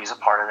Eugenia, who's a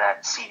part of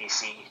that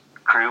CDC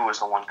crew, was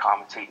the one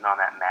commentating on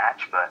that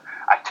match. But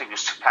I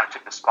just kind of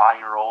took the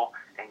spotting role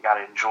and got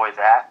to enjoy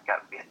that.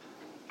 Got to be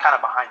kind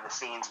of behind the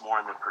scenes, more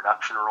in the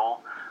production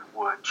role,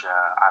 which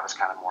I was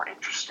kind of more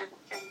interested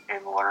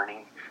in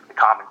learning. The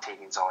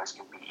commentating is always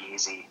going to be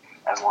easy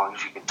as long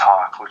as you can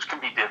talk, which can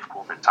be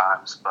difficult at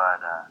times.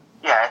 But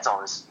yeah, it's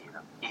always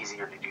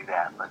easier to do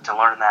that. But to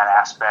learn that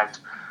aspect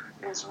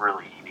is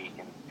really unique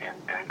and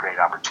a great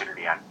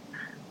opportunity. I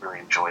really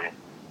enjoyed it.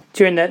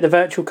 During the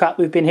Virtual Cup,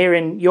 we've been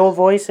hearing your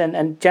voice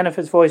and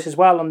Jennifer's voice as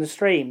well on the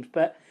streams.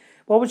 But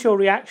what was your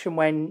reaction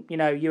when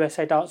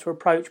USA Darts were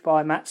approached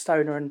by Matt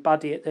Stoner and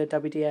Buddy at the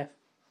WDF?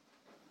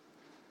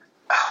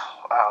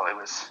 Oh, it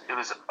was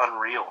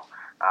unreal.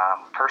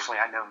 Personally,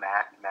 I know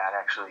Matt. Matt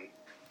actually,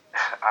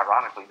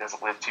 ironically,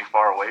 doesn't live too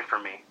far away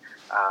from me,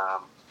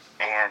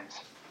 and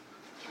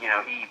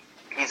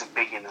he's a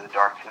big into the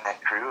Dark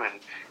Connect crew, and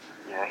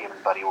him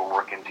and Buddy were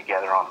working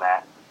together on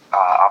that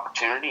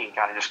opportunity, and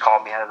kind of just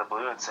called me out of the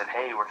blue and said,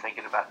 "Hey, we're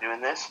thinking about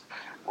doing this.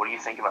 What do you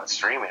think about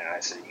streaming?" And I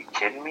said, "Are you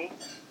kidding me?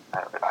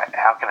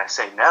 How can I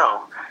say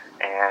no?"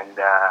 And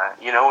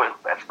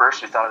at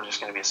first we thought it was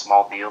just going to be a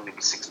small deal,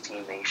 maybe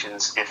 16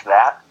 nations, if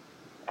that.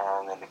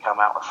 And then to come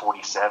out with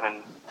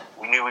 47,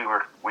 we knew we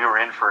were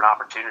in for an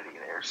opportunity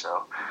there.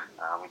 So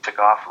we took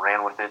off,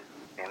 ran with it,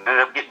 and ended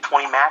up getting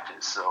 20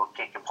 matches. So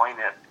can't complain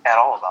at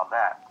all about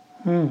that.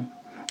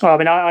 Well, I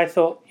mean, I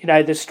thought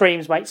the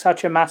streams make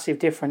such a massive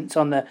difference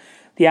on the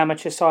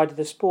amateur side of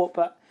the sport.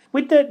 But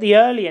with the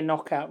earlier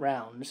knockout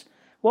rounds,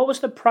 what was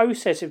the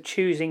process of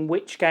choosing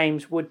which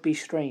games would be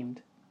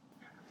streamed?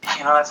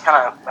 That's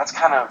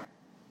kind of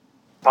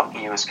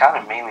funky. It was kind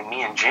of mainly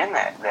me and Jen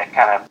that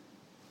kind of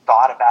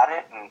thought about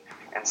it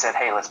and said,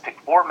 hey, let's pick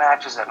 4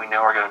 matches that we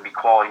know are going to be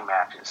quality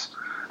matches.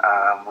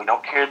 We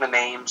don't care the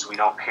names. We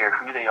don't care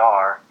who they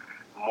are,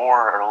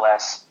 more or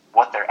less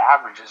what their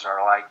averages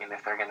are like and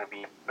if they're going to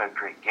be a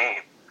great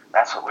game.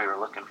 That's what we were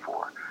looking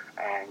for.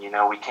 And,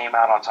 we came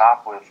out on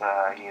top with,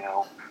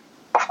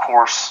 of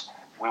course,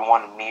 we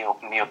wanted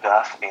Neil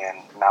Duff and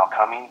Mal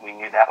Cumming. We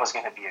knew that was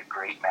going to be a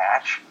great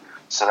match.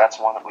 So that's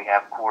one that we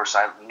have. Of course,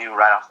 I knew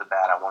right off the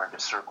bat I wanted to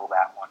circle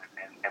that one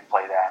and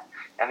play that.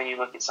 And then you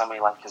look at somebody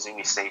like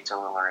Kazumi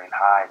Sato and Lorraine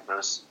Hyde.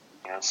 Those,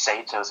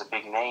 Sato's a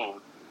big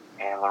name,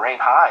 and Lorraine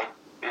Hyde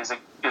is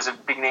a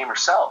big name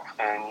herself.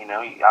 And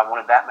I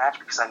wanted that match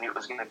because I knew it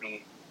was going to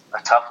be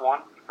a tough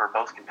one for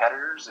both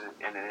competitors,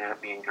 and it ended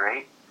up being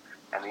great.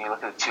 And then you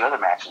look at the 2 other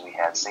matches we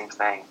had, same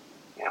thing.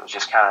 It was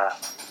just kind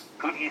of,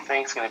 who do you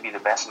think is going to be the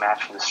best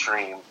match for the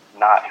stream?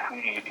 Not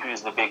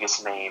who's the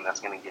biggest name that's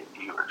going to get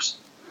viewers.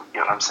 You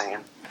know what I'm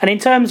saying? And in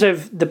terms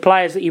of the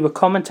players that you were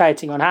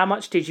commentating on, how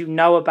much did you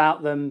know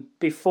about them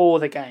before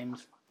the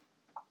games?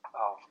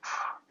 Oh,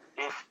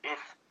 if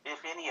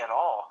any at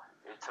all.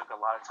 It took a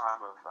lot of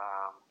time of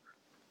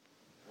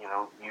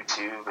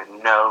YouTube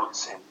and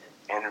notes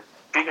and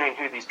figuring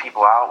who these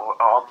people out,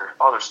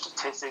 all their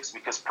statistics.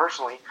 Because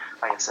personally,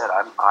 like I said,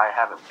 I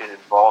haven't been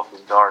involved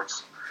in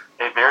darts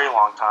a very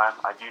long time.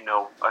 I do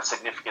know a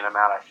significant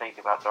amount, I think,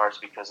 about darts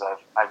because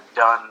I've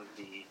done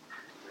the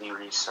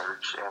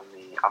research and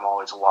I'm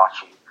always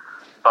watching.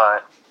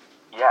 But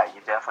yeah,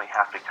 you definitely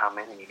have to come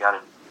in and you got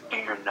to do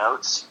your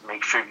notes,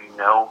 make sure you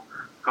know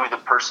who the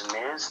person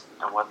is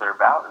and what they're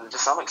about. And to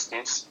some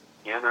extent,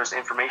 there's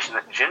information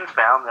that Jen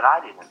found that I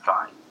didn't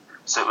find.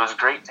 So it was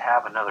great to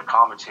have another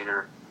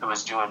commentator who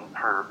was doing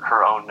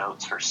her own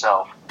notes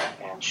herself,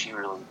 and she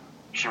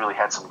really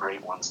had some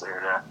great ones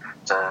there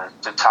to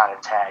try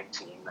to tag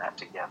team that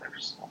together.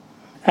 So.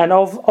 And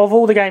of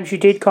all the games you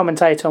did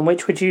commentate on,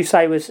 which would you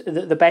say was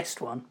the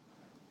best one?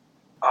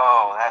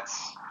 Oh,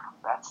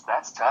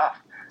 that's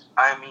tough.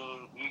 I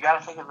mean, you got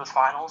to think of the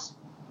finals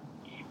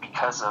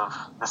because of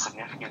the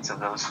significance of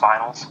those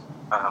finals.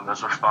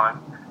 Those were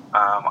fun.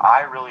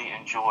 I really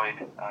enjoyed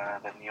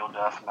the Neil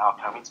Duff Mal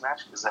Cummings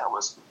match because that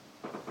was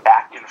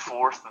back and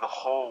forth the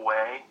whole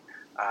way.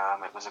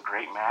 It was a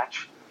great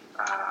match.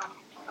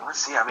 Let's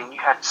see. I mean, you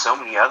had so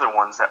many other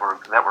ones that were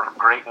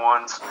great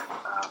ones.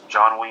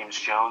 John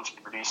Williams-Jones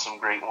produced some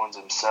great ones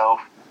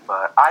himself.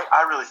 But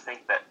I really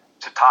think that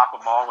to top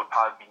them all would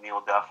probably be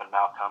Neil Duff and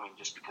Mal Cummings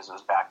just because it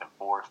was back and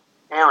forth.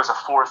 It was a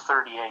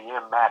 4:30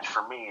 a.m. match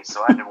for me,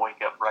 so I had to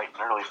wake up bright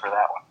and early for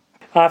that one.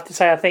 I have to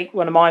say, I think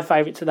one of my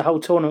favourites of the whole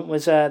tournament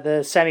was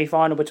the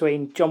semi-final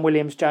between John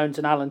Williams-Jones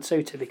and Alan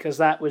Soutar, because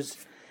that was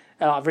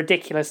a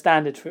ridiculous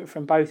standard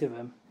from both of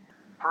them.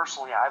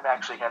 Personally, I've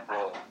actually had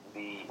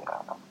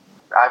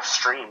I've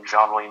streamed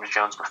John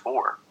Williams-Jones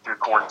before through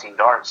Quarantine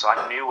Darts, so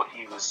I knew what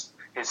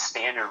his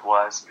standard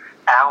was.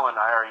 Alan,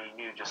 I already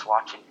knew just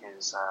watching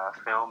his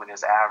film and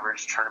his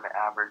tournament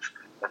average,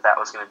 that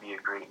was going to be a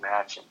great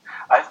match. And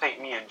I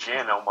think me and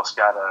Jen almost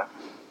got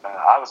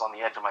I was on the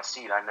edge of my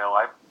seat. I know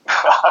I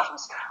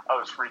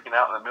was freaking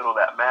out in the middle of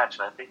that match,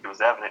 and I think it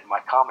was evident in my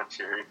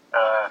commentary.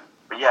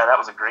 But yeah, that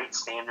was a great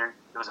standard.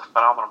 It was a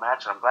phenomenal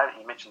match, and I'm glad that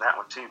you mentioned that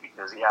one too,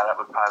 because yeah, that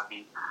would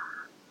probably be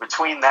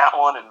between that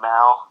one and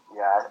Mal.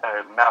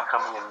 Yeah, Mal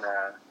Cummings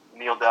and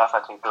Neil Duff. I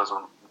think those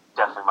were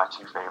definitely my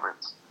two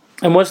favorites.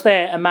 And was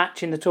there a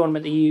match in the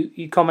tournament that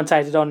you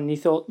commentated on and you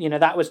thought,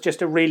 that was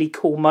just a really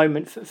cool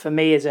moment for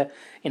me as a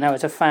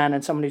fan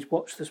and someone who's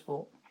watched the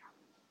sport?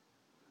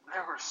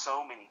 There were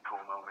so many cool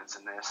moments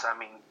in this. I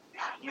mean,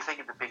 you think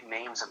of the big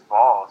names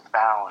involved,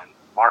 Fallon,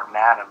 Martin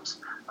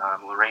Adams,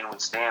 Lorraine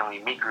Winstanley,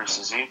 Mikuru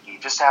Suzuki.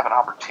 Just to have an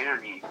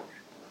opportunity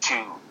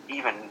to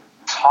even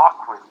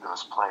talk with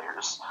those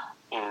players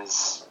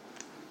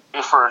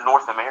for a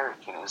North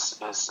American,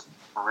 is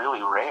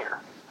really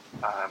rare.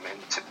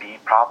 And to be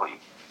probably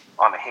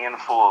on a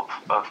handful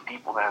of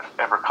people that have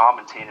ever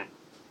commentated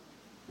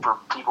for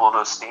people of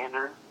those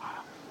standard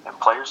and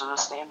players of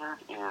those standard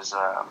is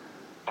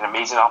an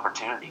amazing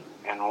opportunity,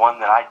 and one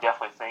that I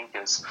definitely think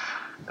as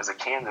a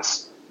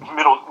Kansas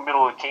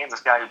middle of Kansas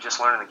guy who just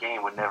learned the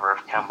game would never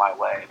have come my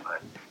way.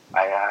 But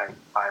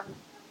I'm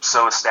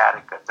so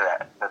ecstatic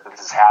that this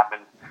has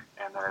happened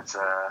and that it's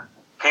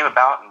came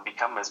about and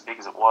become as big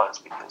as it was,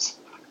 because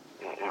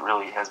it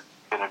really has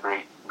been a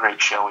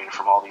great showing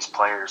from all these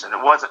players, and it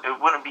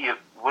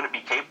wouldn't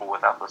be capable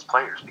without those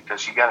players,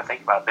 because you got to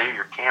think about it, they're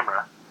your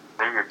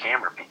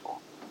camera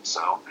people,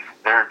 so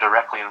they're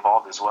directly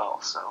involved as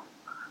well. So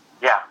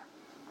yeah,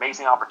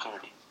 amazing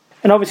opportunity.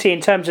 And obviously,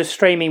 in terms of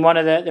streaming, one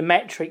of the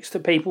metrics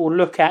that people will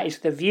look at is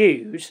the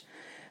views.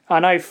 I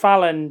know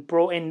Fallon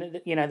brought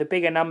in the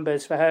bigger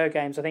numbers for her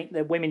games. I think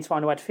the women's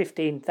final had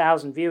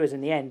 15,000 viewers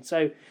in the end.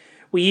 So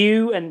were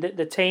you and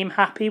the team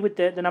happy with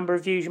the number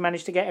of views you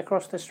managed to get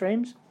across the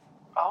streams?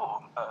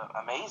 Oh,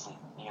 amazing.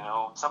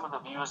 Some of the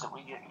views that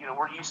we get,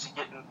 we're used to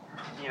getting,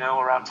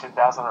 around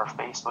 10,000 on our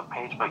Facebook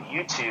page, but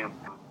YouTube,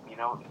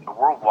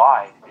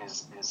 worldwide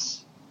is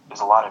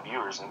a lot of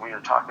viewers, and we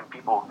are talking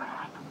people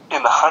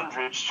in the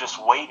hundreds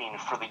just waiting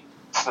for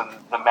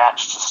the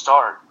match to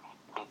start.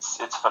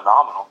 It's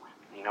phenomenal.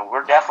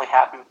 We're definitely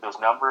happy with those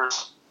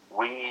numbers.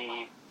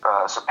 We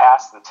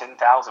surpassed the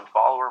 10,000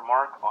 follower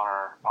mark on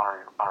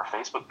our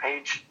Facebook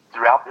page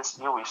throughout this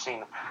deal. We've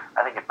seen,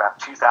 I think, about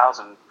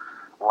 2,000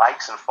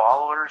 likes and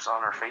followers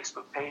on our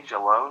Facebook page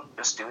alone,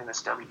 just doing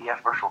this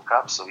WDF Virtual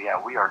Cup. So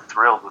yeah, we are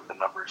thrilled with the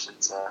numbers.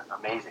 It's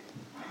amazing.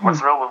 We're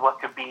thrilled with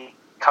what could be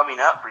coming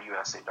up for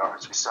USA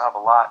Darts. We still have a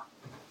lot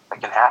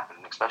that can happen,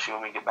 especially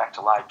when we get back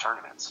to live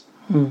tournaments.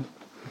 And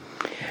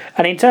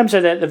in terms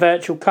of the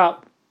Virtual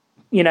Cup,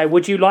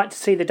 would you like to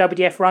see the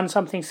WDF run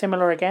something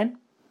similar again?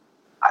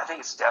 I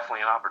think it's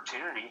definitely an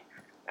opportunity.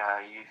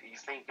 You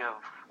think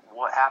of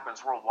what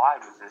happens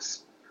worldwide with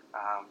this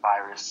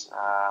virus,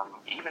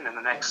 even in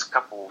the next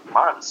couple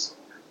months.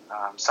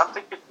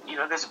 Something,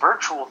 this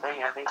virtual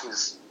thing, I think,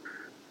 is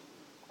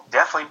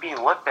definitely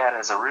being looked at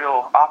as a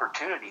real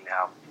opportunity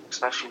now,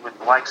 especially with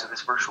the likes of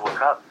this Virtual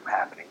Cup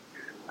happening.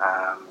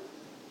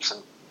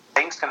 some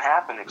things can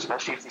happen,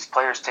 especially if these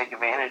players take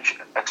advantage,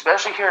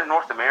 especially here in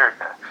North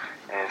America.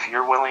 And if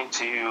you're willing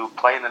to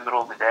play in the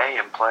middle of the day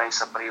and play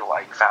somebody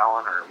like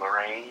Fallon or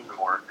Lorraine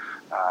or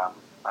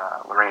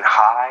Lorraine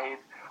Hyde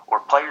or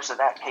players of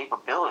that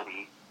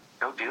capability,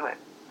 go do it.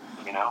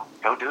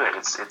 Go do it.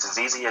 It's as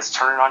easy as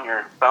turning on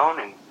your phone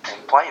and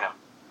playing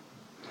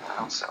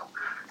them. So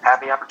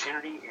have the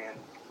opportunity and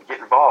get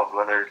involved,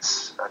 whether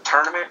it's a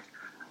tournament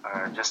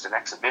or just an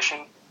exhibition.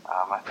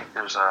 I think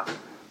there's a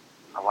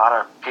lot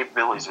of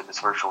capabilities with this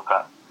Virtual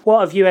Cup.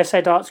 What have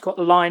USA Darts got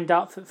lined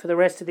up for the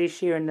rest of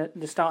this year and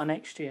the start of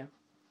next year?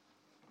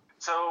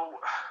 So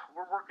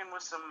we're working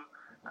with some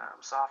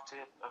soft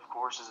tip, of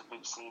course, is a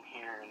big scene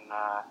here in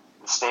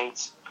the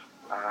States.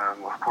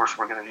 Of course,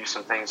 we're going to do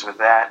some things with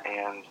that,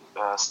 and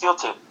steel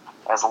tip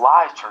as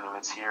live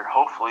tournaments here,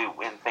 hopefully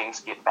when things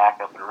get back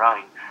up and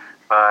running.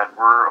 But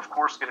we're, of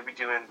course, going to be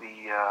doing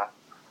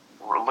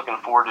we're looking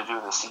forward to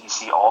doing the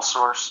CDC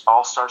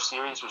All-Star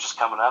Series, which is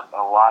coming up. A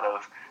lot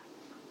of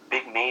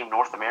big-name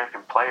North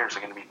American players are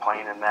going to be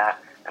playing in that,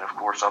 and of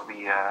course I'll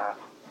be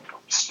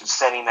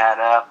setting that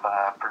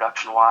up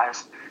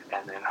production-wise,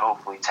 and then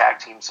hopefully tag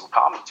team some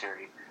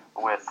commentary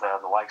with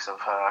the likes of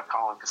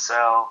Colin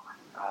Cassell,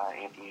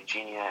 Anthony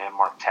Eugenia, and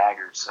Mark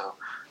Taggart. So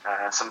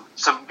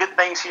some good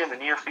things here in the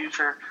near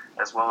future,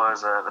 as well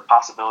as the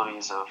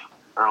possibilities of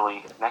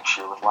early next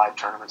year with live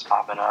tournaments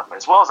popping up,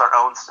 as well as our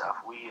own stuff.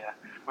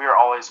 We are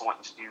always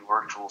wanting to do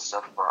virtual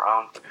stuff of our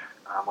own,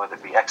 whether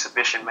it be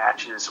exhibition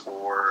matches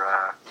or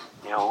a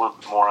little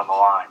bit more on the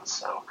line.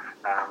 So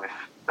if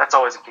that's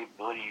always a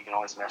capability, you can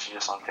always message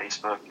us on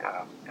Facebook,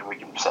 and we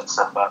can set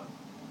stuff up.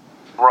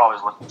 We're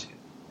always looking to.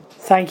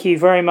 Thank you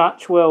very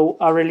much, Will.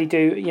 I really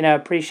do,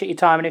 appreciate your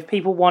time. And if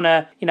people want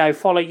to,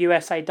 follow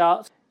USA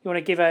Darts, you want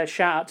to give a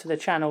shout out to the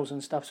channels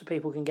and stuff so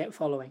people can get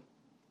following.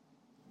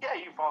 Yeah,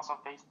 you can follow us on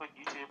Facebook,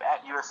 YouTube,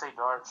 at USA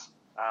Darts.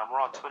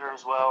 We're on Twitter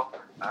as well.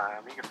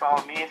 You can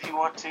follow me if you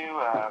want to.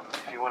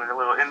 If you wanted a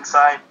little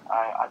insight,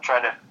 I try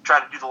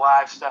to do the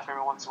live stuff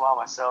every once in a while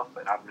myself,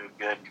 but I'm doing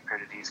good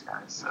compared to these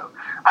guys. So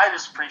I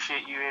just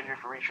appreciate you, Andrew,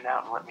 for reaching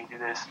out and letting me do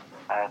this.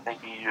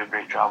 Thank you. You do a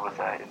great job with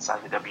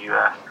Inside the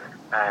WDF,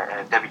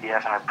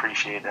 and I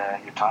appreciate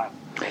your time.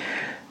 Thank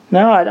you.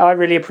 No, I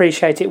really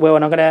appreciate it, Will,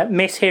 and I'm going to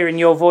miss hearing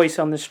your voice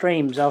on the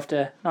streams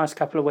after a nice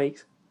couple of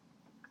weeks.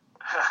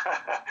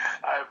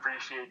 I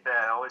appreciate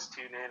that. Always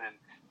tune in, and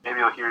maybe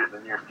you'll hear it in the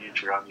near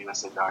future on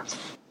USA Darts.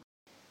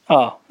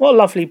 Oh, what a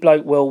lovely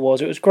bloke Will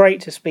was. It was great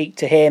to speak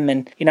to him.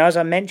 And, as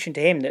I mentioned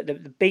to him, that the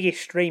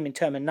biggest stream in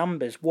terms of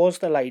numbers was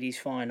the ladies'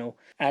 final.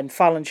 And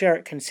Fallon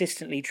Sherritt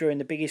consistently drew in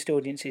the biggest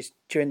audiences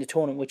during the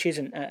tournament, which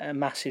isn't a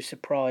massive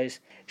surprise.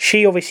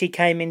 She obviously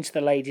came into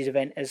the ladies'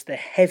 event as the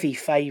heavy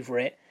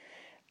favourite,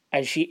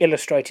 and she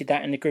illustrated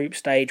that in the group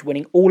stage,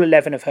 winning all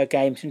 11 of her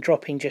games and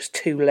dropping just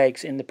 2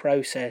 legs in the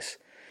process.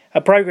 Her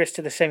progress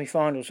to the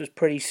semi-finals was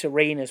pretty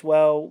serene as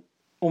well.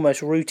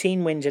 Almost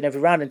routine wins in every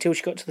round until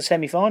she got to the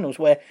semi-finals,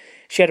 where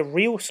she had a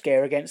real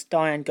scare against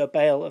Diane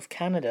Gobale of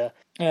Canada.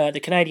 The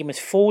Canadian was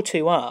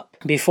 4-2 up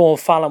before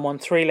Fallon won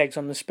 3 legs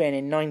on the spin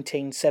in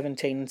 19,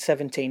 17 and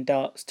 17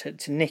 darts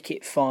to nick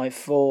it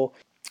 5-4.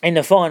 In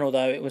the final,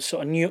 though, it was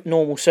sort of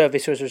normal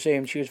service was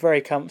resumed. She was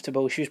very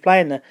comfortable. She was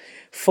playing the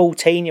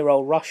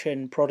 14-year-old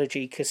Russian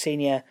prodigy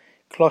Ksenia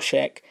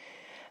Kloshek,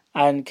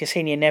 and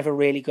Ksenia never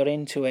really got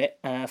into it.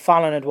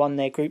 Fallon had won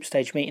their group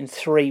stage meeting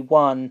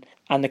 3-1,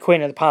 and the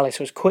Queen of the Palace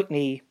was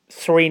quickly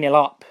 3-0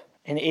 up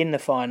in the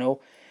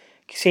final.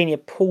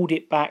 Ksenia pulled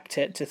it back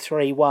to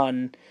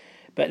 3-1,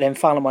 but then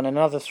Fallon won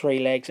another 3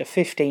 legs, a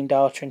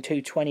 15-darter and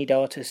 2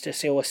 20-darters to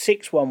seal a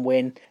 6-1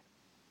 win,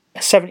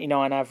 a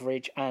 79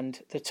 average, and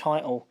the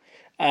title.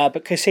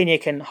 But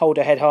Ksenia can hold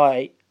her head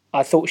high.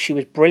 I thought she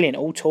was brilliant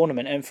all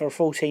tournament, and for a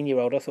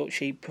 14-year-old, I thought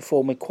she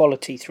performed with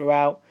quality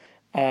throughout.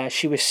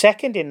 She was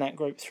second in that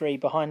Group 3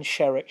 behind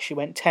Sherrick. She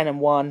went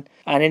 10-1,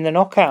 and in the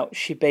knockout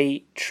she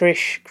beat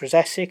Trish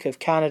Grzezik of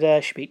Canada,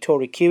 she beat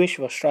Tori Kewish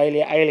of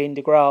Australia, Aileen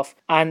de Graaf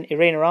and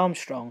Irina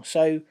Armstrong.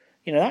 So,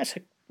 that's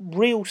a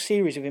real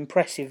series of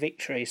impressive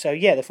victories. So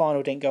yeah, the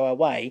final didn't go her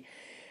way,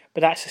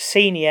 but that's a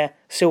senior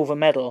silver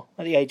medal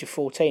at the age of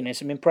 14. There's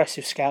some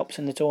impressive scalps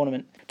in the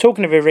tournament.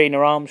 Talking of Irina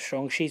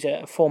Armstrong, she's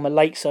a former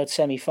Lakeside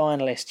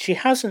semi-finalist. She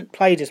hasn't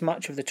played as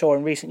much of the tour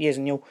in recent years,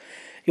 and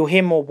you'll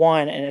hear more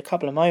why in a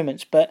couple of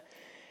moments, but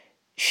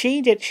she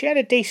had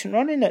a decent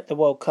run in at the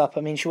World Cup.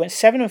 I mean, she went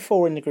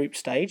 7-4 in the group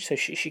stage, so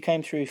she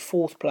came through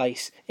 4th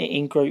place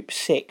in Group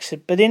 6.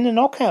 But in the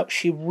knockout,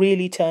 she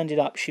really turned it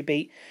up. She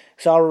beat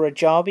Zara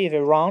Rajabi of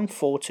Iran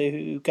 4-2,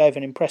 who gave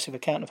an impressive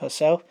account of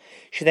herself.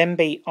 She then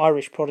beat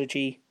Irish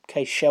prodigy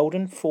Case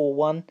Sheldon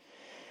 4-1.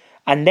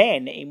 And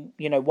then, in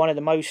one of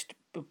the most,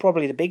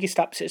 probably the biggest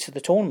upsets of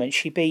the tournament,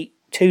 she beat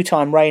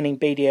 2-time reigning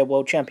BDO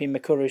World Champion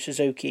Mikuru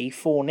Suzuki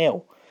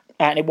 4-0.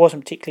 and it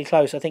wasn't particularly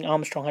close. I think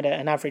Armstrong had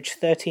an average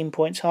 13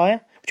 points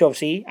higher, which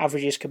obviously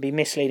averages could be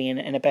misleading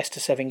in a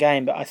best-of-7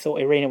 game, but I thought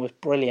Irina was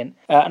brilliant.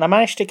 And I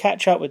managed to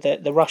catch up with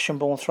the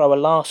Russian-born thrower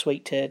last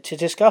week to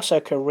discuss her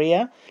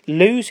career,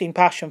 losing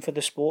passion for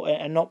the sport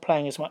and not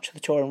playing as much of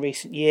the tour in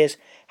recent years,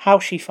 how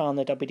she found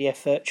the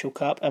WDF Virtual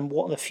Cup and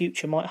what the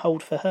future might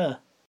hold for her.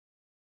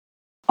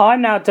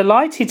 I'm now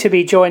delighted to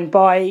be joined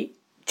by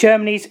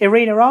Germany's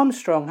Irina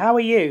Armstrong. How are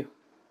you?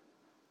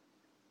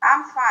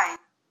 I'm fine.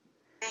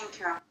 Thank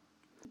you.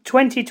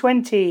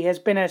 2020 has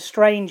been a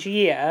strange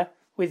year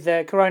with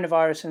the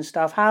coronavirus and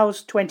stuff.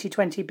 How's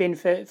 2020 been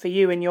for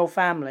you and your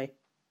family?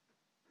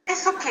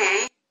 It's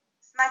okay.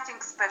 It's nothing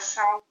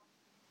special.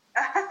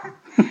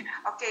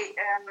 Okay,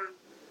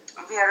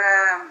 we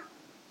are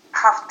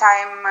have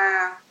time.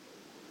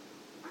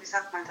 Wie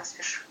sagt man das?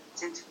 Wir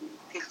sind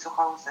viel zu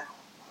Hause.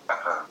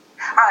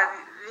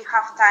 We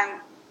have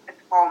time at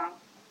home,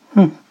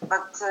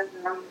 but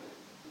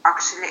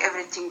actually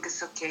everything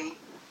is okay.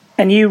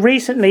 And you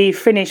recently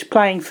finished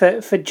playing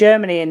for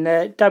Germany in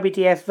the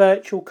WDF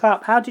Virtual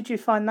Cup. How did you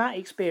find that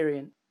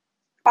experience?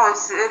 Oh,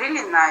 it's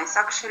really nice.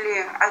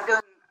 Actually, I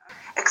don't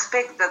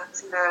expect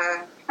that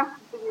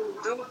we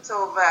will do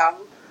so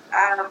well,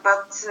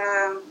 but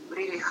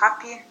really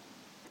happy.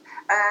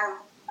 I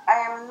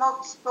am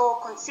not so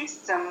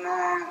consistent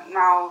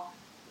now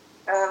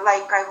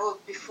like I was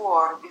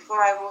before.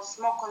 Before I was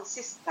more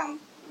consistent.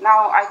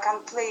 Now I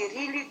can play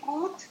really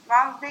good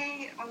one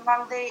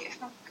day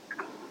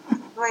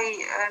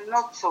play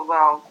not so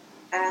well.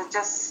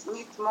 Just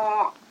need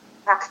more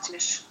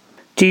practice.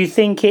 Do you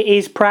think it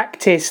is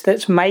practice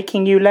that's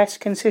making you less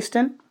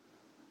consistent?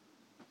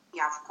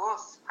 Yeah, of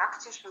course.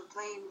 Practice and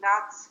playing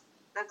that's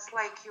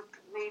like you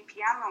play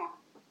piano.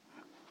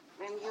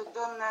 When you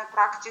don't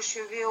practice,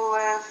 you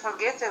will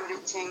forget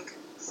everything.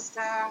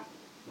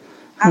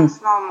 That's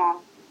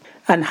normal.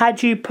 And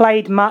had you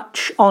played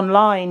much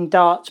online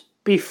darts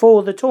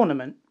before the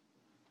tournament?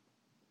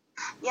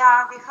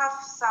 Yeah, we have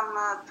some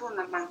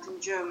tournament in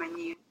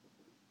Germany.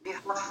 We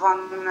have one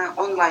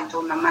online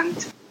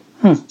tournament.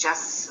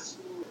 Just,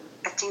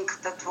 I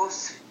think that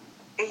was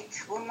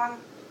 8 women.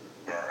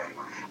 Yeah,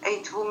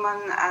 8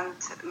 women and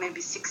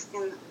maybe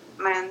 16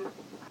 men.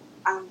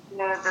 And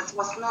that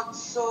was not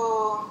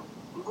so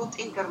good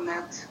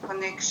internet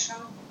connection.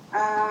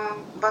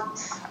 But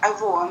I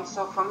won,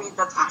 so for me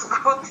that was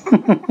good.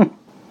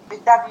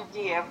 With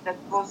WDF, that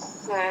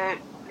was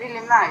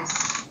really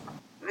nice.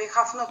 We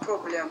have no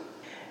problem.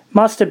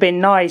 Must have been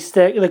nice.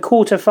 The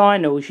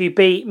quarterfinals, you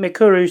beat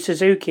Mikuru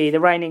Suzuki, the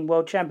reigning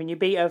world champion. You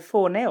beat her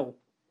 4-0.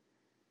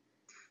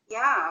 Yeah,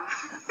 I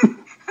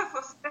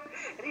was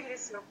really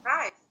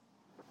surprised.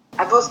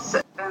 I was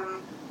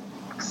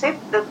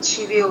accept that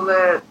she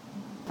will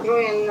throw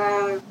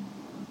in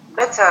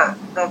better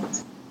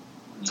that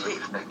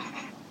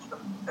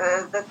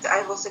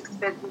I was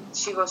expecting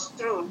she was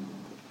true.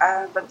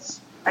 But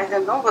I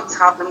don't know what's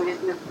happened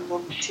with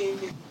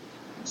Mikuru.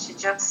 She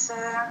just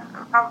had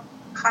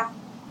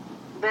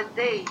bad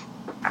day,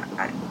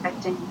 I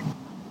think.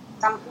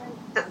 Sometimes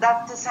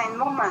that's the same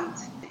moment.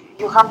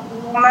 You have a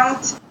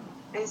moment,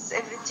 is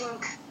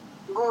everything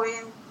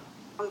going,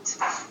 and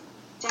I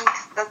think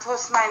that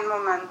was my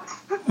moment.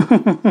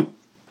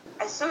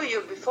 I saw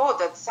you before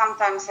that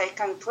sometimes I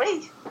can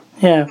play.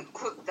 Yeah.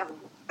 Good.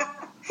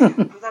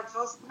 That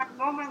was my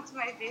moment,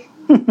 maybe.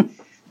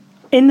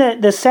 In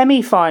the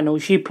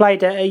semi-finals, you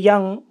played a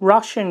young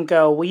Russian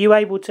girl. Were you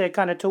able to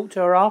kind of talk to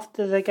her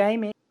after the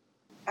game?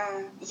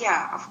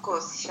 Yeah, of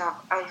course. Yeah,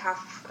 I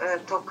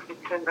have talked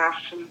with her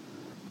Russian.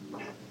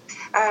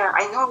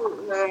 I know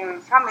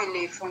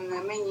family from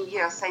many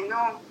years. I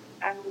know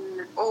an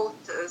old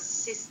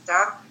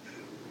sister,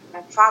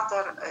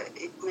 father.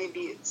 It may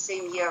be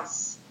same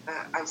years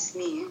as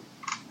me.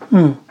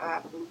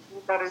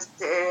 Father is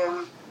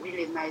a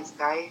really nice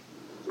guy.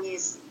 He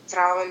is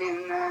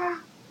traveling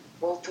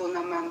all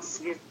tournaments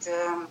with.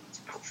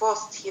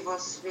 First, he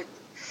was with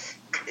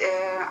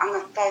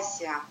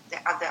Anastasia.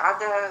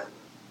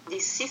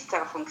 This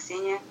sister from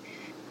Xenia,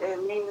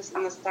 name is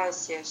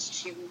Anastasia.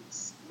 She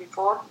was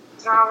before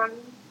traveling,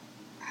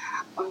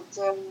 and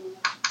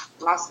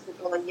last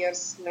couple of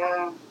years,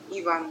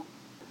 Ivan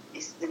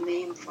is the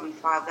name from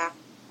father.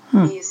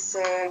 He is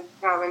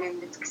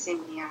traveling with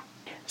Xenia.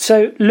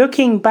 So,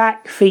 looking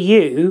back for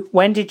you,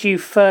 when did you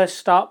first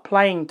start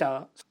playing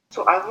darts?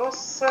 So I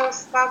was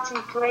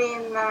starting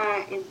playing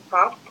in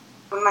park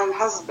with my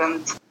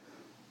husband.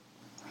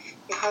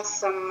 He has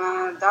some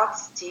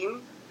darts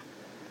team.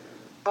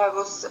 I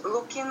was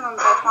looking and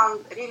I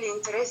found really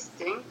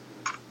interesting.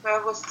 I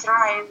was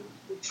trying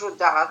to throw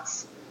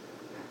darts,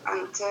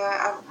 and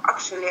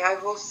I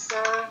was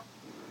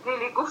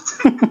really good.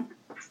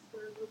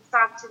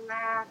 Starting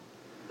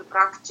to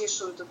practice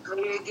and to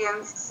play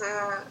against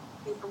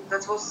people.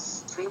 That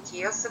was 20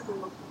 years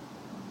ago.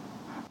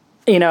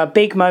 You know, a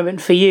big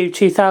moment for you,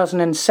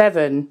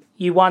 2007.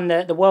 You won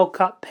the World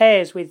Cup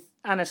pairs with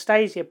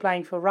Anastasia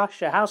playing for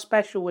Russia. How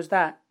special was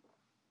that?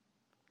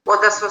 Well,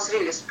 that was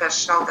really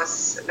special.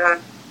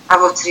 I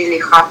was really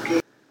happy.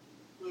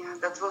 Yeah,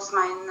 that was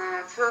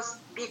my first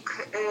big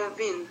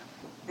win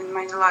in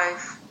my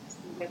life.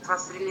 It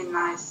was really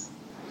nice.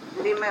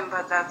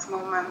 Remember that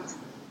moment.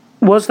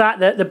 Was that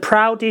the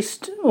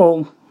proudest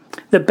or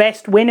the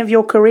best win of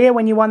your career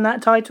when you won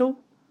that title?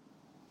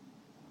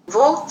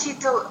 World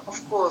title,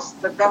 of course,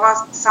 but there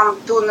was some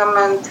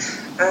tournament,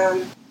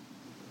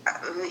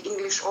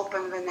 English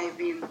Open, when I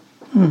win.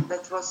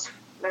 That was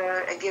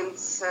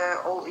against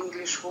all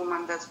English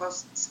women. That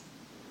was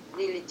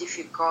really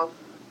difficult,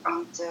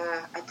 and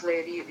I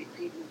played really,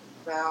 really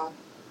well.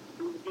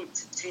 I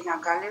beat Irina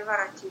Armstrong,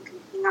 I think, in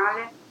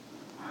finale.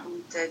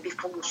 And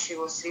before, she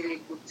was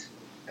really good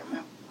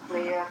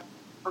player.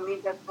 For me,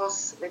 that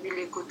was a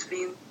really good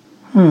win.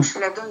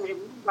 Actually, I don't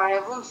remember. I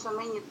won so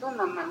many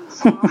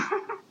tournaments. So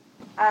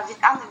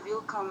with Anne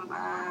Wilcom,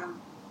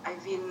 I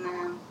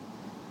win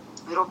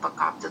Europa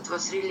Cup. That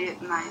was really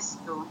nice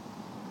too.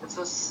 That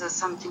was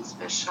something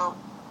special.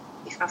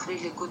 We have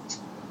really good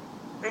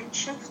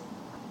friendship,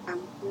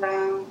 and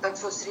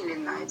that was really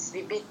nice.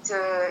 We beat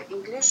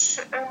English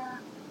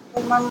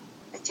woman,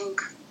 I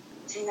think,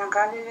 Irina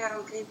Armstrong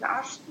and Irina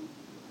Armstrong.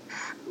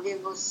 We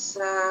was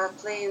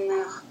playing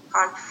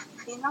half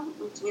final,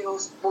 and we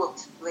was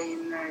both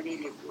playing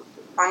really good.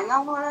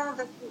 Final,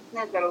 the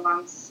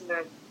Netherlands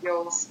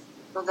girls.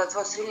 So that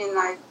was really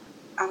nice.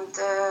 And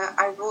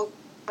I was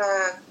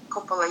a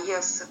couple of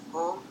years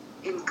ago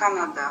in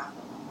Canada.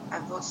 I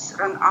was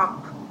run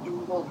up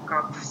in World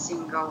Cup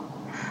single.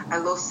 I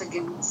lost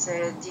against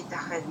Dita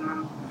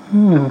Hedman.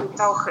 It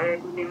was a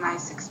really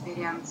nice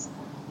experience.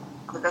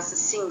 But as a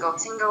single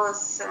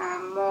is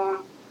more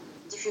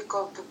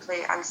difficult to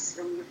play as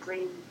when you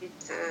play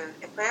with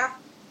a pair.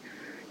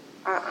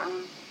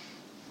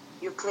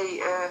 You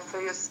play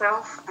for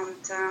yourself, and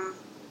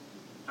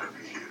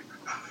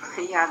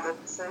yeah,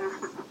 that's.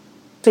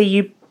 So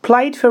you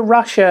played for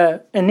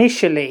Russia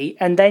initially,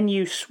 and then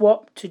you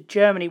swapped to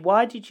Germany.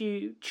 Why did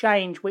you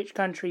change which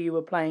country you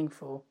were playing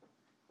for?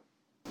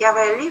 Yeah,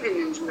 I live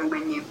in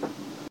Germany.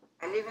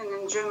 I live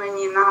in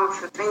Germany now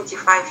for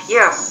 25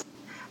 years.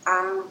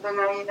 When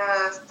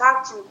I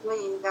started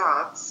playing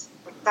darts,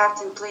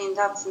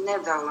 in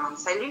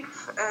Netherlands. I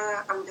live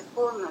on the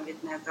corner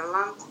with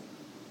Netherlands,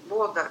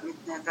 border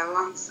with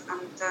Netherlands,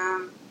 and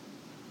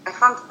I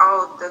found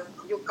out that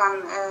you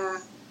can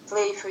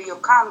play for your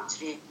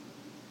country.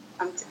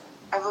 And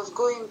I was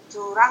going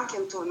to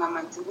ranking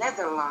tournament in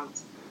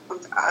Netherlands,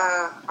 and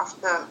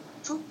after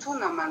 2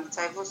 tournaments,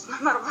 I was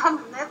number 1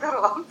 in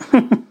Netherlands.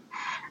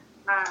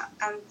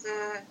 And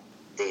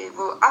they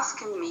were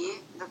asking me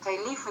that I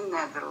live in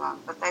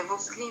Netherlands, but I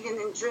was living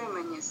in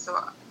Germany, so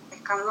I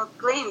cannot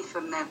play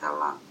for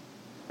Netherlands.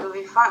 So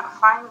we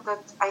find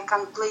that I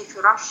can play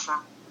for Russia.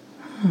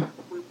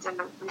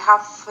 And we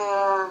have.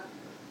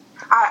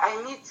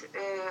 I meet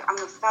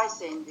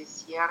Anastasia in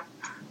this year,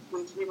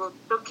 and we were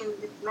talking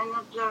with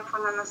manager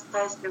for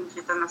Anastasia and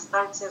with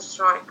Anastasia,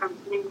 so I can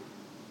play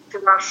for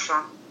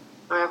Russia.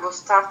 So I was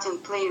starting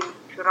playing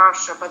for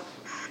Russia, but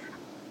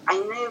I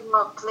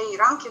never play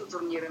ranking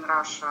tournament in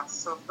Russia.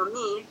 So for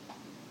me,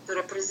 to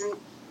represent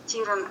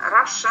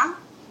Russia,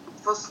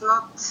 it was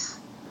not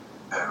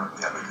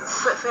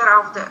fair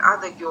of the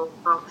other girls.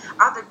 So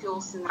other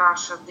girls in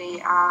Russia,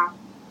 they are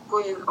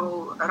going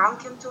all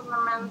ranking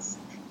tournaments.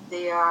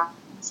 They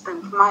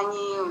spend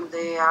money and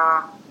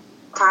their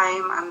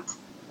time, and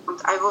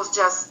I was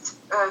just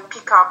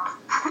pick up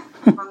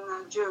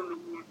on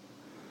Germany.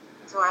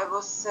 So I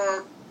was.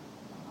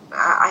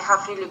 I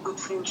have really good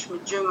friendship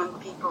with German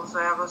people, so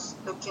I was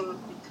talking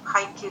with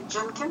Heike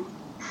Jenkins.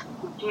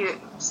 She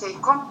say,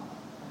 "Come,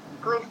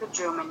 play for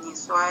Germany."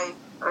 So I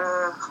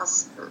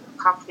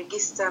have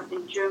registered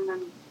in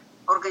German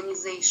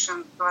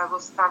organization. So I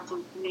was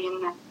starting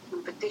playing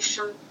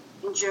competition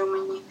in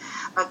Germany,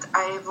 but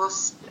I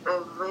was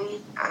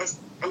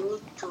I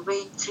need to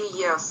wait 3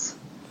 years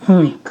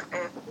to make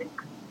a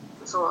pick.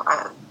 So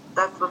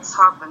that what's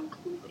happened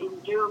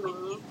in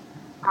Germany.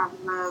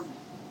 I'm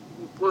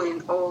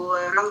going all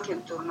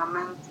ranking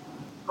tournament.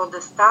 For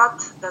the start,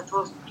 that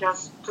was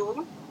just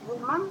 2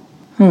 women.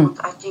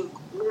 But I think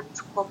with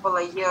a couple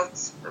of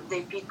years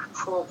they pick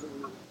 4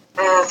 women.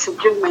 For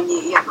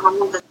Germany, yeah,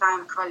 another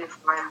time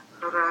qualifier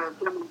for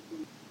Germany.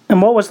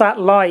 And what was that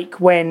like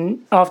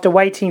when, after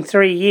waiting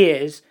 3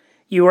 years,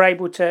 you were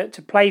able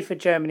to play for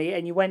Germany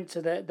and you went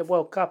to the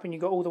World Cup and you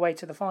got all the way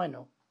to the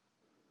final?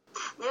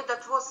 Yeah,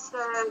 that was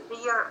the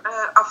year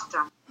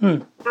after.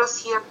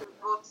 First year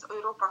was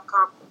Europa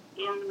Cup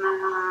in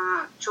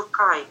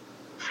Turkey.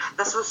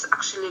 That was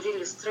actually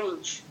really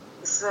strange.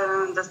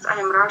 That I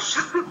am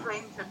Russian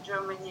playing for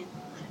Germany,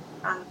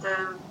 and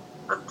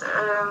but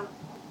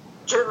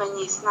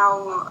Germany is now.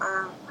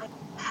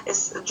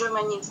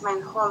 Germany is my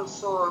home,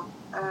 so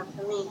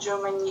for me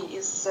Germany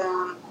is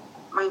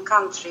my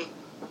country.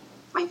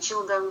 My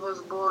children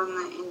was born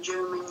in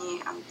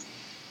Germany, and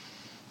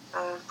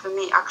for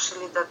me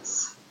actually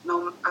that's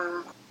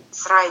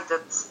it's right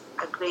that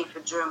I play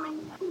for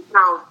Germany. I'm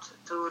proud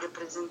to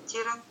represent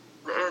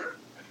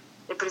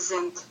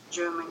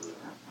Germany.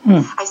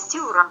 I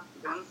still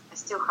Russian. I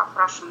still have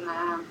Russian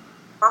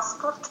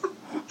passport,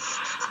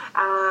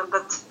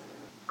 but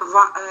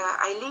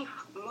I live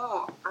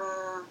more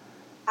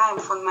time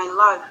for my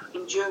life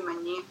in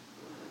Germany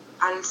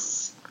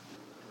as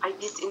I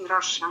did in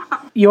Russia.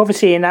 You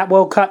obviously, in that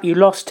World Cup, you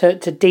lost to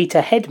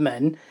Dieter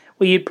Hedman.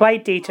 Well, you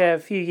played Dieter a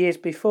few years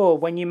before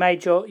when you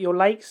made your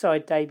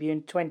Lakeside debut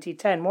in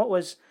 2010. What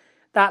was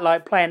that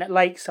like, playing at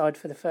Lakeside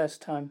for the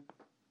first time?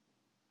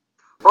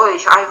 Oh,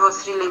 I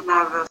was really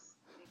nervous.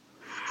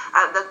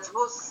 That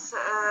was,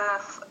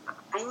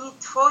 I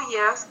need 4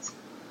 years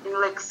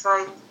in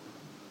Lakeside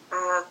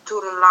to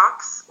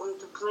relax and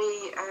to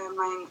play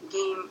my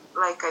game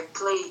like I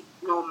play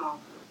normal.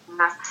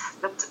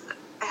 But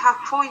I have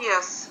 4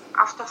 years.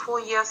 After 4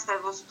 years, I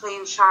was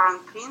playing Sharon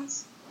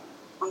Prince,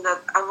 and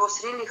that I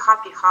was really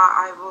happy how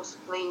I was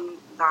playing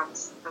that.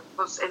 That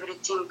was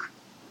everything.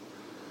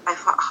 I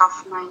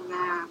have my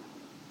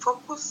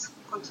focus,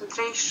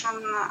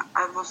 concentration.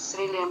 I was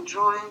really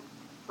enjoying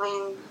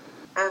playing.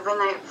 When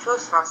I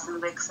first was in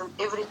Lakeside,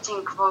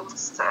 everything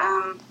was,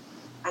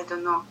 I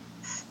don't know,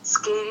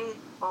 scary,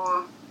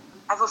 or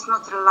I was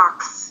not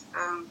relaxed.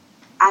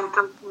 I'm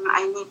thinking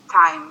I need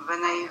time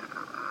when I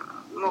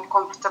more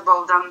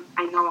comfortable than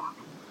I know.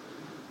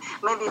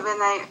 Maybe when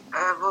I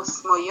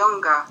was more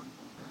younger,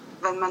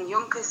 when I'm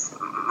younger,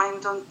 I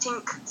don't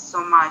think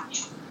so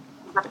much.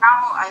 But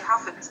now I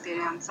have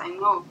experience. I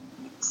know.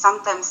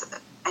 Sometimes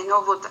I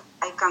know what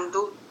I can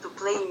do to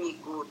play me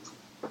good.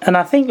 And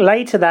I think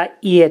later that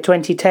year,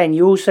 2010,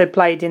 you also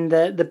played in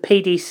the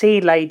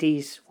PDC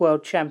Ladies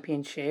World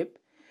Championship.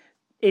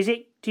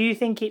 Do you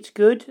think it's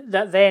good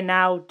that they're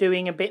now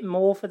doing a bit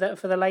more for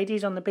the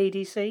ladies on the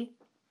PDC?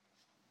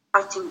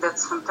 I think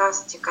that's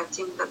fantastic. I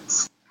think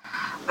that's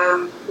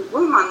the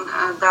woman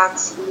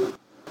that's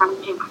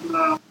something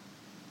more.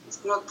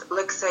 It's not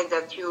like say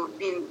that you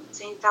win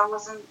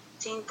 10,000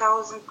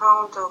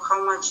 pounds or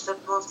how much that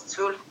was,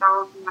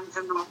 12,000, I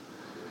don't know.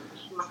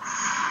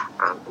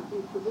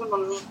 The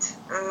women need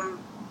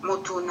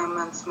more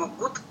tournaments, more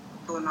good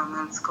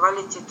tournaments,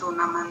 quality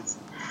tournaments,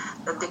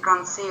 that they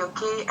can say,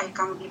 okay, I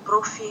can be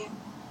profi,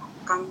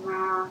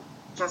 can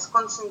just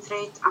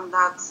concentrate on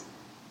that.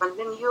 But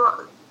when you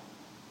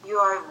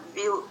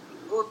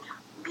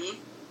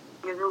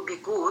will be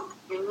good,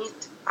 you need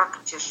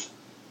practice.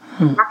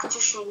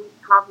 Practice, you need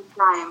to have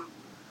time.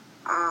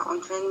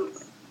 And when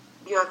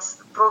you are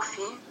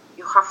profi,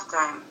 you have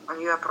time, or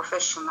you are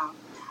professional.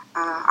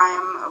 I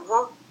am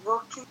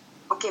working.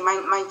 Okay,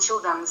 my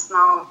children is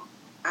now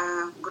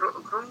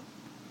growing.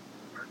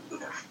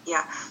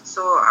 Yeah,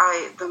 so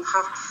I don't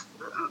have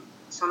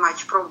so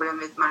much problem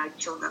with my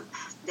children.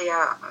 They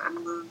are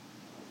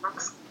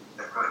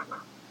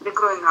they're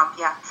growing up.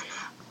 Yeah,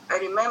 I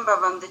remember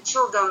when the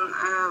children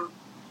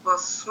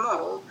was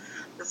small.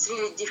 It's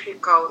really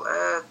difficult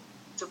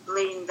to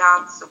play in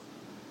that, so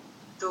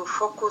to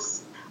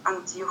focus,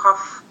 and you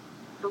have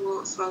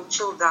 2 small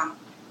children.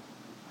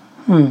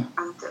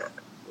 And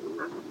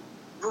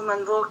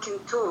women working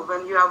too.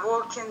 When you are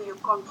working, you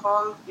come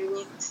home, you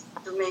need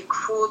to make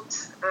food,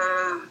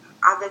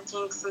 other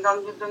things, and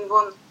then you don't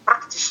want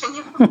practice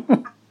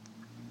anymore.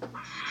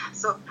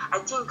 So I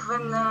think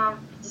when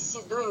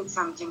DC doing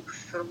something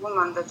for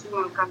women, that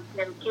women can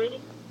say, okay,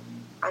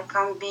 I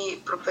can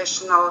be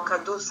professional, I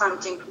can do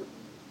something,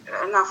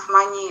 enough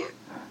money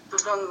to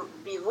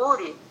don't be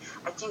worried.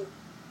 I think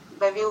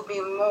there will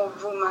be more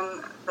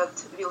women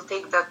that will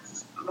take that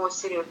more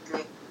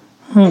seriously.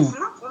 There's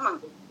enough women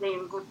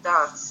playing good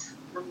darts.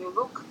 When you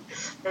look,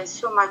 there's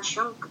so much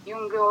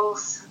young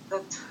girls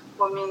that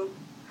come in.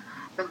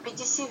 When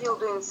PDC will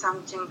doing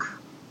something,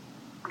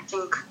 I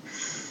think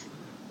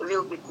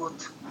will be good.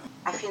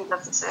 I think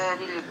that's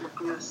really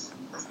good news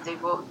that they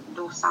will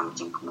do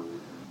something more.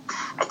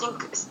 I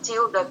think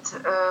still that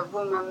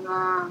women,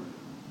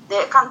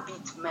 they can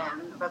beat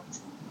men, but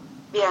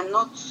they are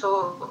not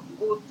so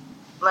good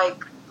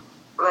like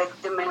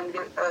the men.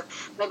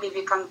 Maybe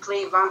we can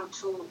play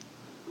 1-2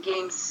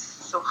 games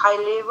so high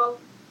level,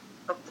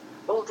 but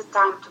all the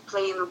time to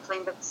play and play,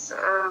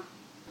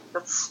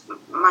 that's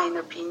my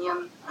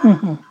opinion.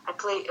 I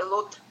play a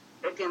lot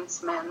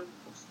against men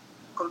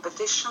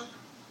competition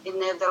in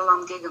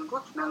Netherlands, gegen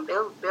good men,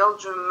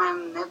 Belgian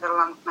men,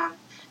 Netherlands men,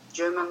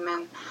 German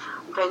men.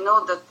 And I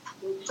know that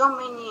so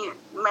many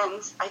men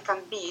I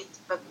can beat,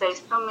 but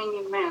there's so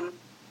many men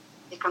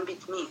they can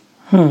beat me.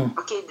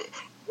 Okay,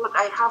 what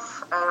I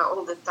have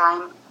all the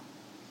time,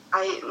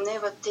 I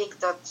never take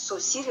that so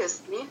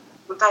seriously,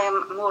 but I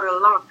am more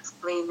relaxed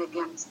playing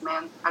against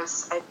men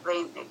as I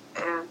play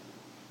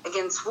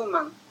against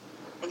women.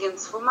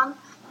 Against women,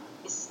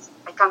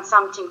 I can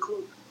something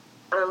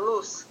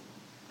lose.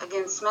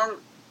 Against men,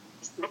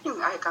 it's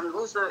nothing I can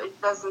lose.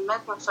 It doesn't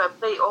matter. So I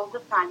play all the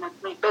time. I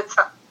play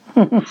better.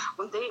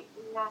 When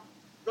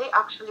they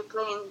actually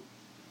playing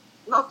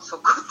not so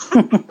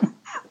good.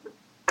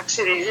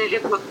 Actually, really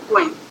good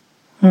point.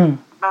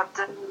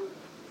 But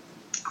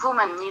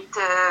women need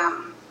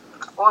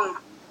own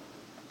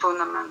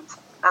tournament.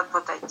 That's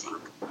what I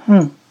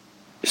think.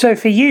 So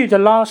for you, the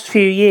last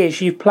few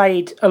years, you've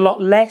played a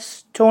lot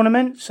less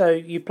tournaments. So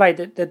you played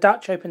the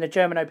Dutch Open, the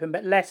German Open,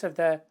 but less of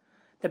the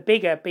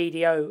bigger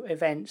BDO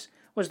events.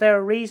 Was there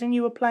a reason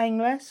you were playing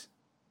less?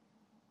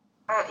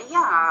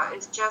 Yeah,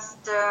 it's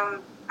just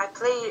I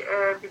play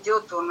video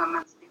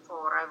tournaments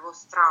before. I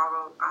was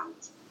travel and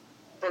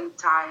spend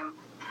time.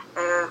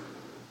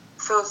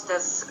 First,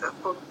 that's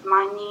put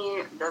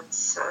money,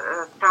 that's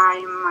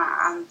time,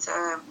 and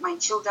my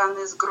children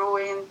is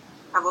growing.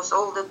 I was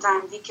all the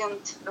time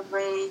weekend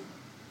away,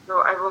 so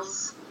I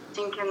was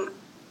thinking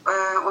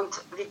on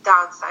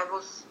without. I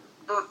was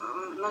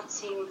not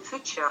seeing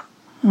future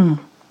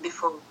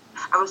before.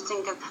 I was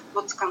thinking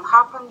what can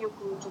happen. You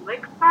go to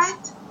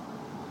Lakeside,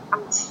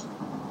 and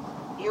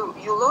you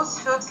lose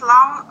first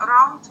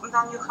round, and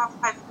then you have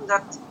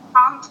 500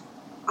 pounds.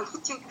 I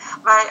think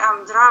why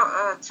I'm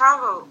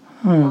travel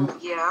all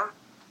year,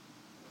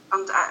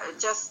 and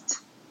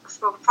just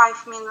for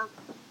 5 minutes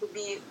to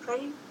be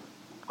fame.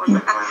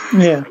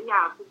 Yeah,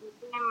 to be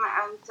fame,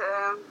 and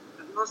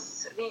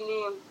was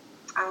really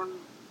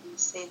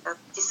say that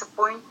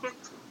disappointed.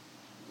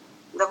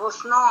 There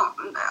was no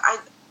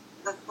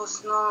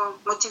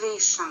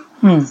motivation.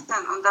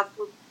 Understand? And that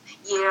was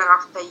year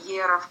after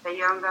year after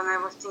year, and then I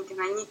was thinking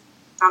I need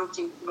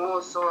something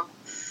more. So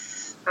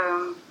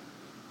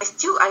I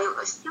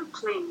still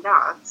playing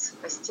that.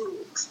 I still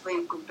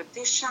playing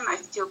competition. I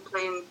still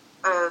playing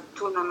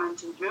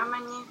tournament in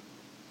Germany.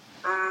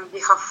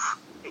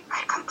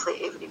 I can play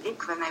every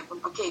week when I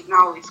want. Okay,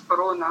 now it's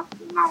Corona.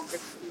 Now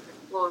it's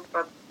closed,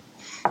 but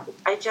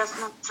I just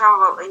not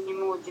travel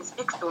anymore. This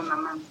big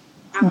tournament.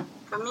 And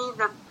for me,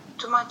 that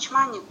too much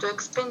money, too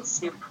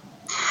expensive.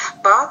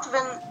 But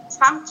when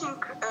something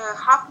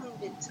happen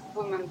with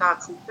women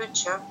that's in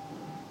future,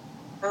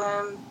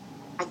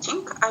 I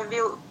think I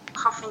will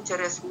have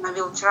interest and I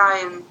will try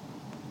and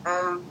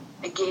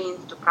again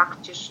to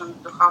practice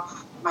and to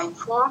have my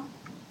form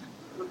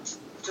and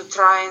to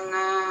try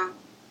and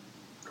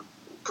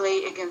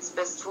play against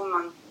best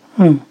woman.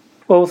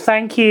 Well,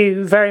 thank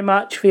you very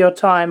much for your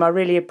time. I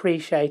really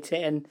appreciate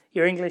it, and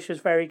your English was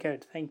very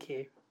good. Thank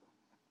you.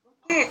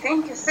 Okay,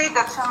 thank you. Say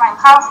that to my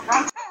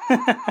husband.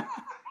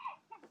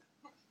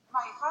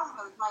 My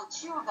husband, my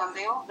children,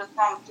 they all the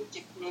time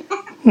critic me.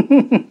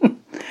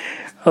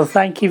 Well,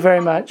 thank you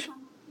very much.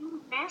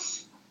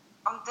 English,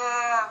 and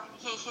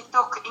he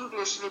talk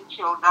English with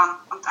children,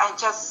 and I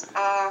just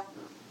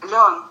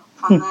learn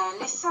from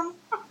listen.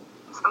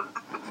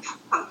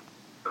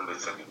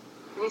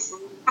 Listen.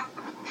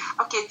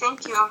 Okay,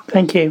 thank you.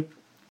 Thank you.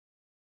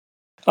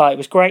 It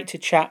was great to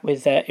chat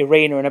with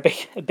Irina, and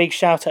a big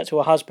shout out to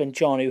her husband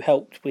John, who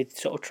helped with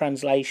sort of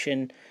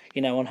translation,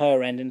 on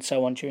her end and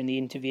so on during the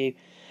interview.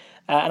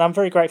 And I'm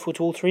very grateful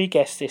to all three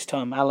guests this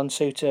time, Alan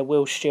Soutar,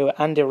 Will Stuart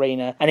and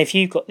Irina. And if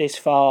you've got this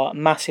far,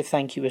 massive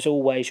thank you as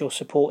always. Your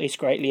support is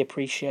greatly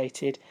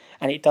appreciated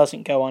and it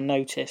doesn't go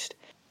unnoticed.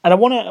 And I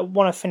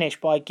want to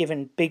finish by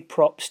giving big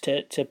props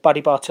to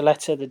Buddy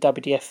Bartoletta, the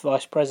WDF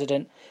Vice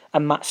President,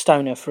 and Matt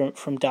Stoner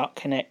from Dart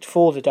Connect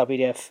for the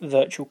WDF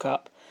Virtual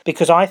Cup,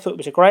 because I thought it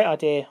was a great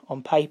idea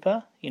on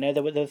paper.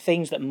 There were the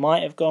things that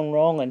might have gone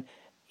wrong, and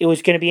it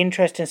was going to be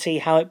interesting to see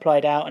how it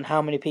played out and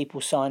how many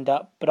people signed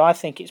up. But I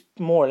think it's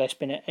more or less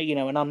been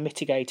an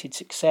unmitigated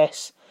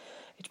success.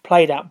 It's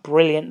played out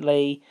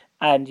brilliantly,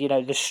 and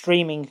the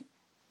streaming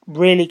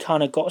really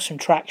kind of got some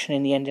traction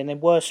in the end, and there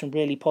were some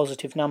really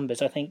positive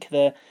numbers. I think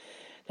the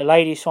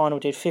ladies' final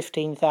did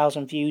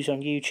 15,000 views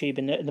on YouTube,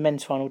 and the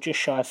men's final just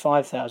shy of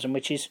 5,000,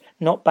 which is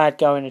not bad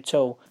going at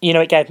all.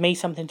 It gave me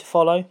something to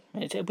follow,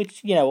 which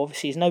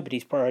obviously is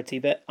nobody's priority,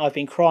 but I've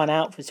been crying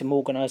out for some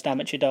organised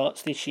amateur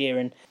darts this year,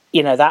 and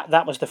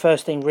that was the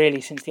first thing really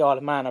since the Isle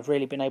of Man I've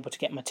really been able to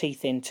get my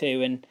teeth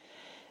into, and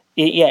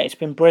it's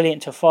been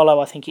brilliant to follow.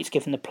 I think it's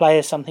given the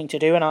players something to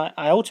do, and I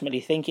ultimately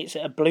think it's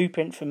a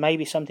blueprint for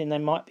maybe something they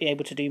might be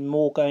able to do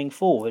more going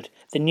forward.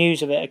 The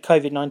news of a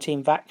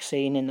COVID-19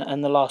 vaccine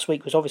in the last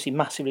week was obviously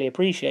massively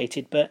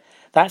appreciated, but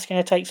that's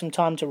going to take some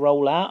time to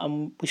roll out,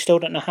 and we still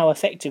don't know how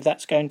effective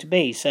that's going to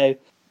be.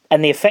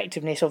 And the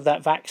effectiveness of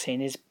that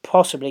vaccine is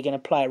possibly going to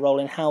play a role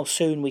in how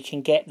soon we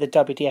can get the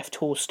WDF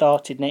tour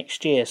started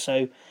next year.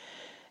 So,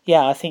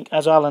 I think,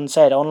 as Alan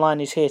said,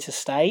 online is here to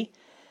stay.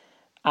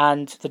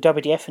 And the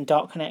WDF and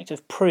Dart Connect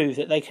have proved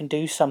that they can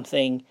do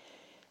something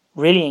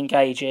really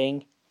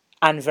engaging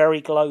and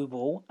very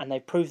global, and they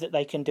proved that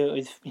they can do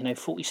it with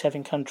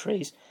 47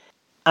 countries.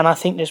 And I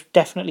think there's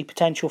definitely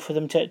potential for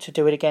them to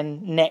do it again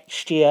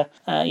next year,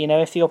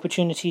 if the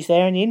opportunity's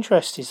there and the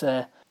interest is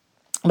there.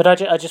 But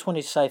I just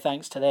wanted to say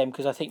thanks to them,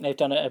 because I think they've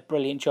done a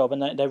brilliant job,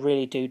 and they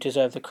really do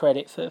deserve the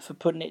credit for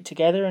putting it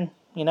together and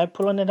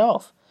pulling it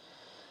off.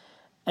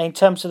 In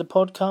terms of the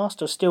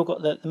podcast, I've still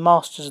got the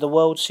Masters of the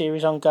World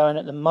series ongoing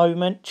at the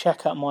moment.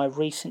 Check out my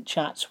recent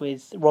chats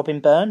with Robin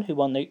Byrne, who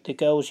won the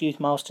Girls' Youth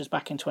Masters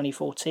back in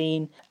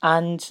 2014,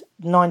 and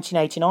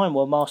 1989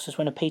 World Masters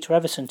winner Peter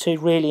Everson. Two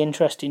really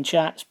interesting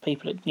chats.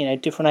 People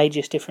at different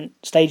ages, different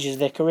stages of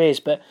their careers,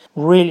 but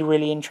really,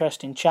 really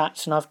interesting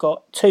chats. And I've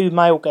got two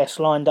male guests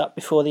lined up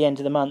before the end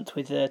of the month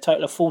with a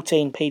total of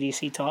 14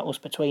 PDC titles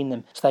between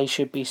them. So they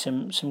should be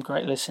some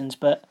great listens.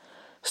 But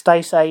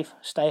stay safe,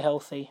 stay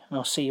healthy, and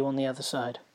I'll see you on the other side.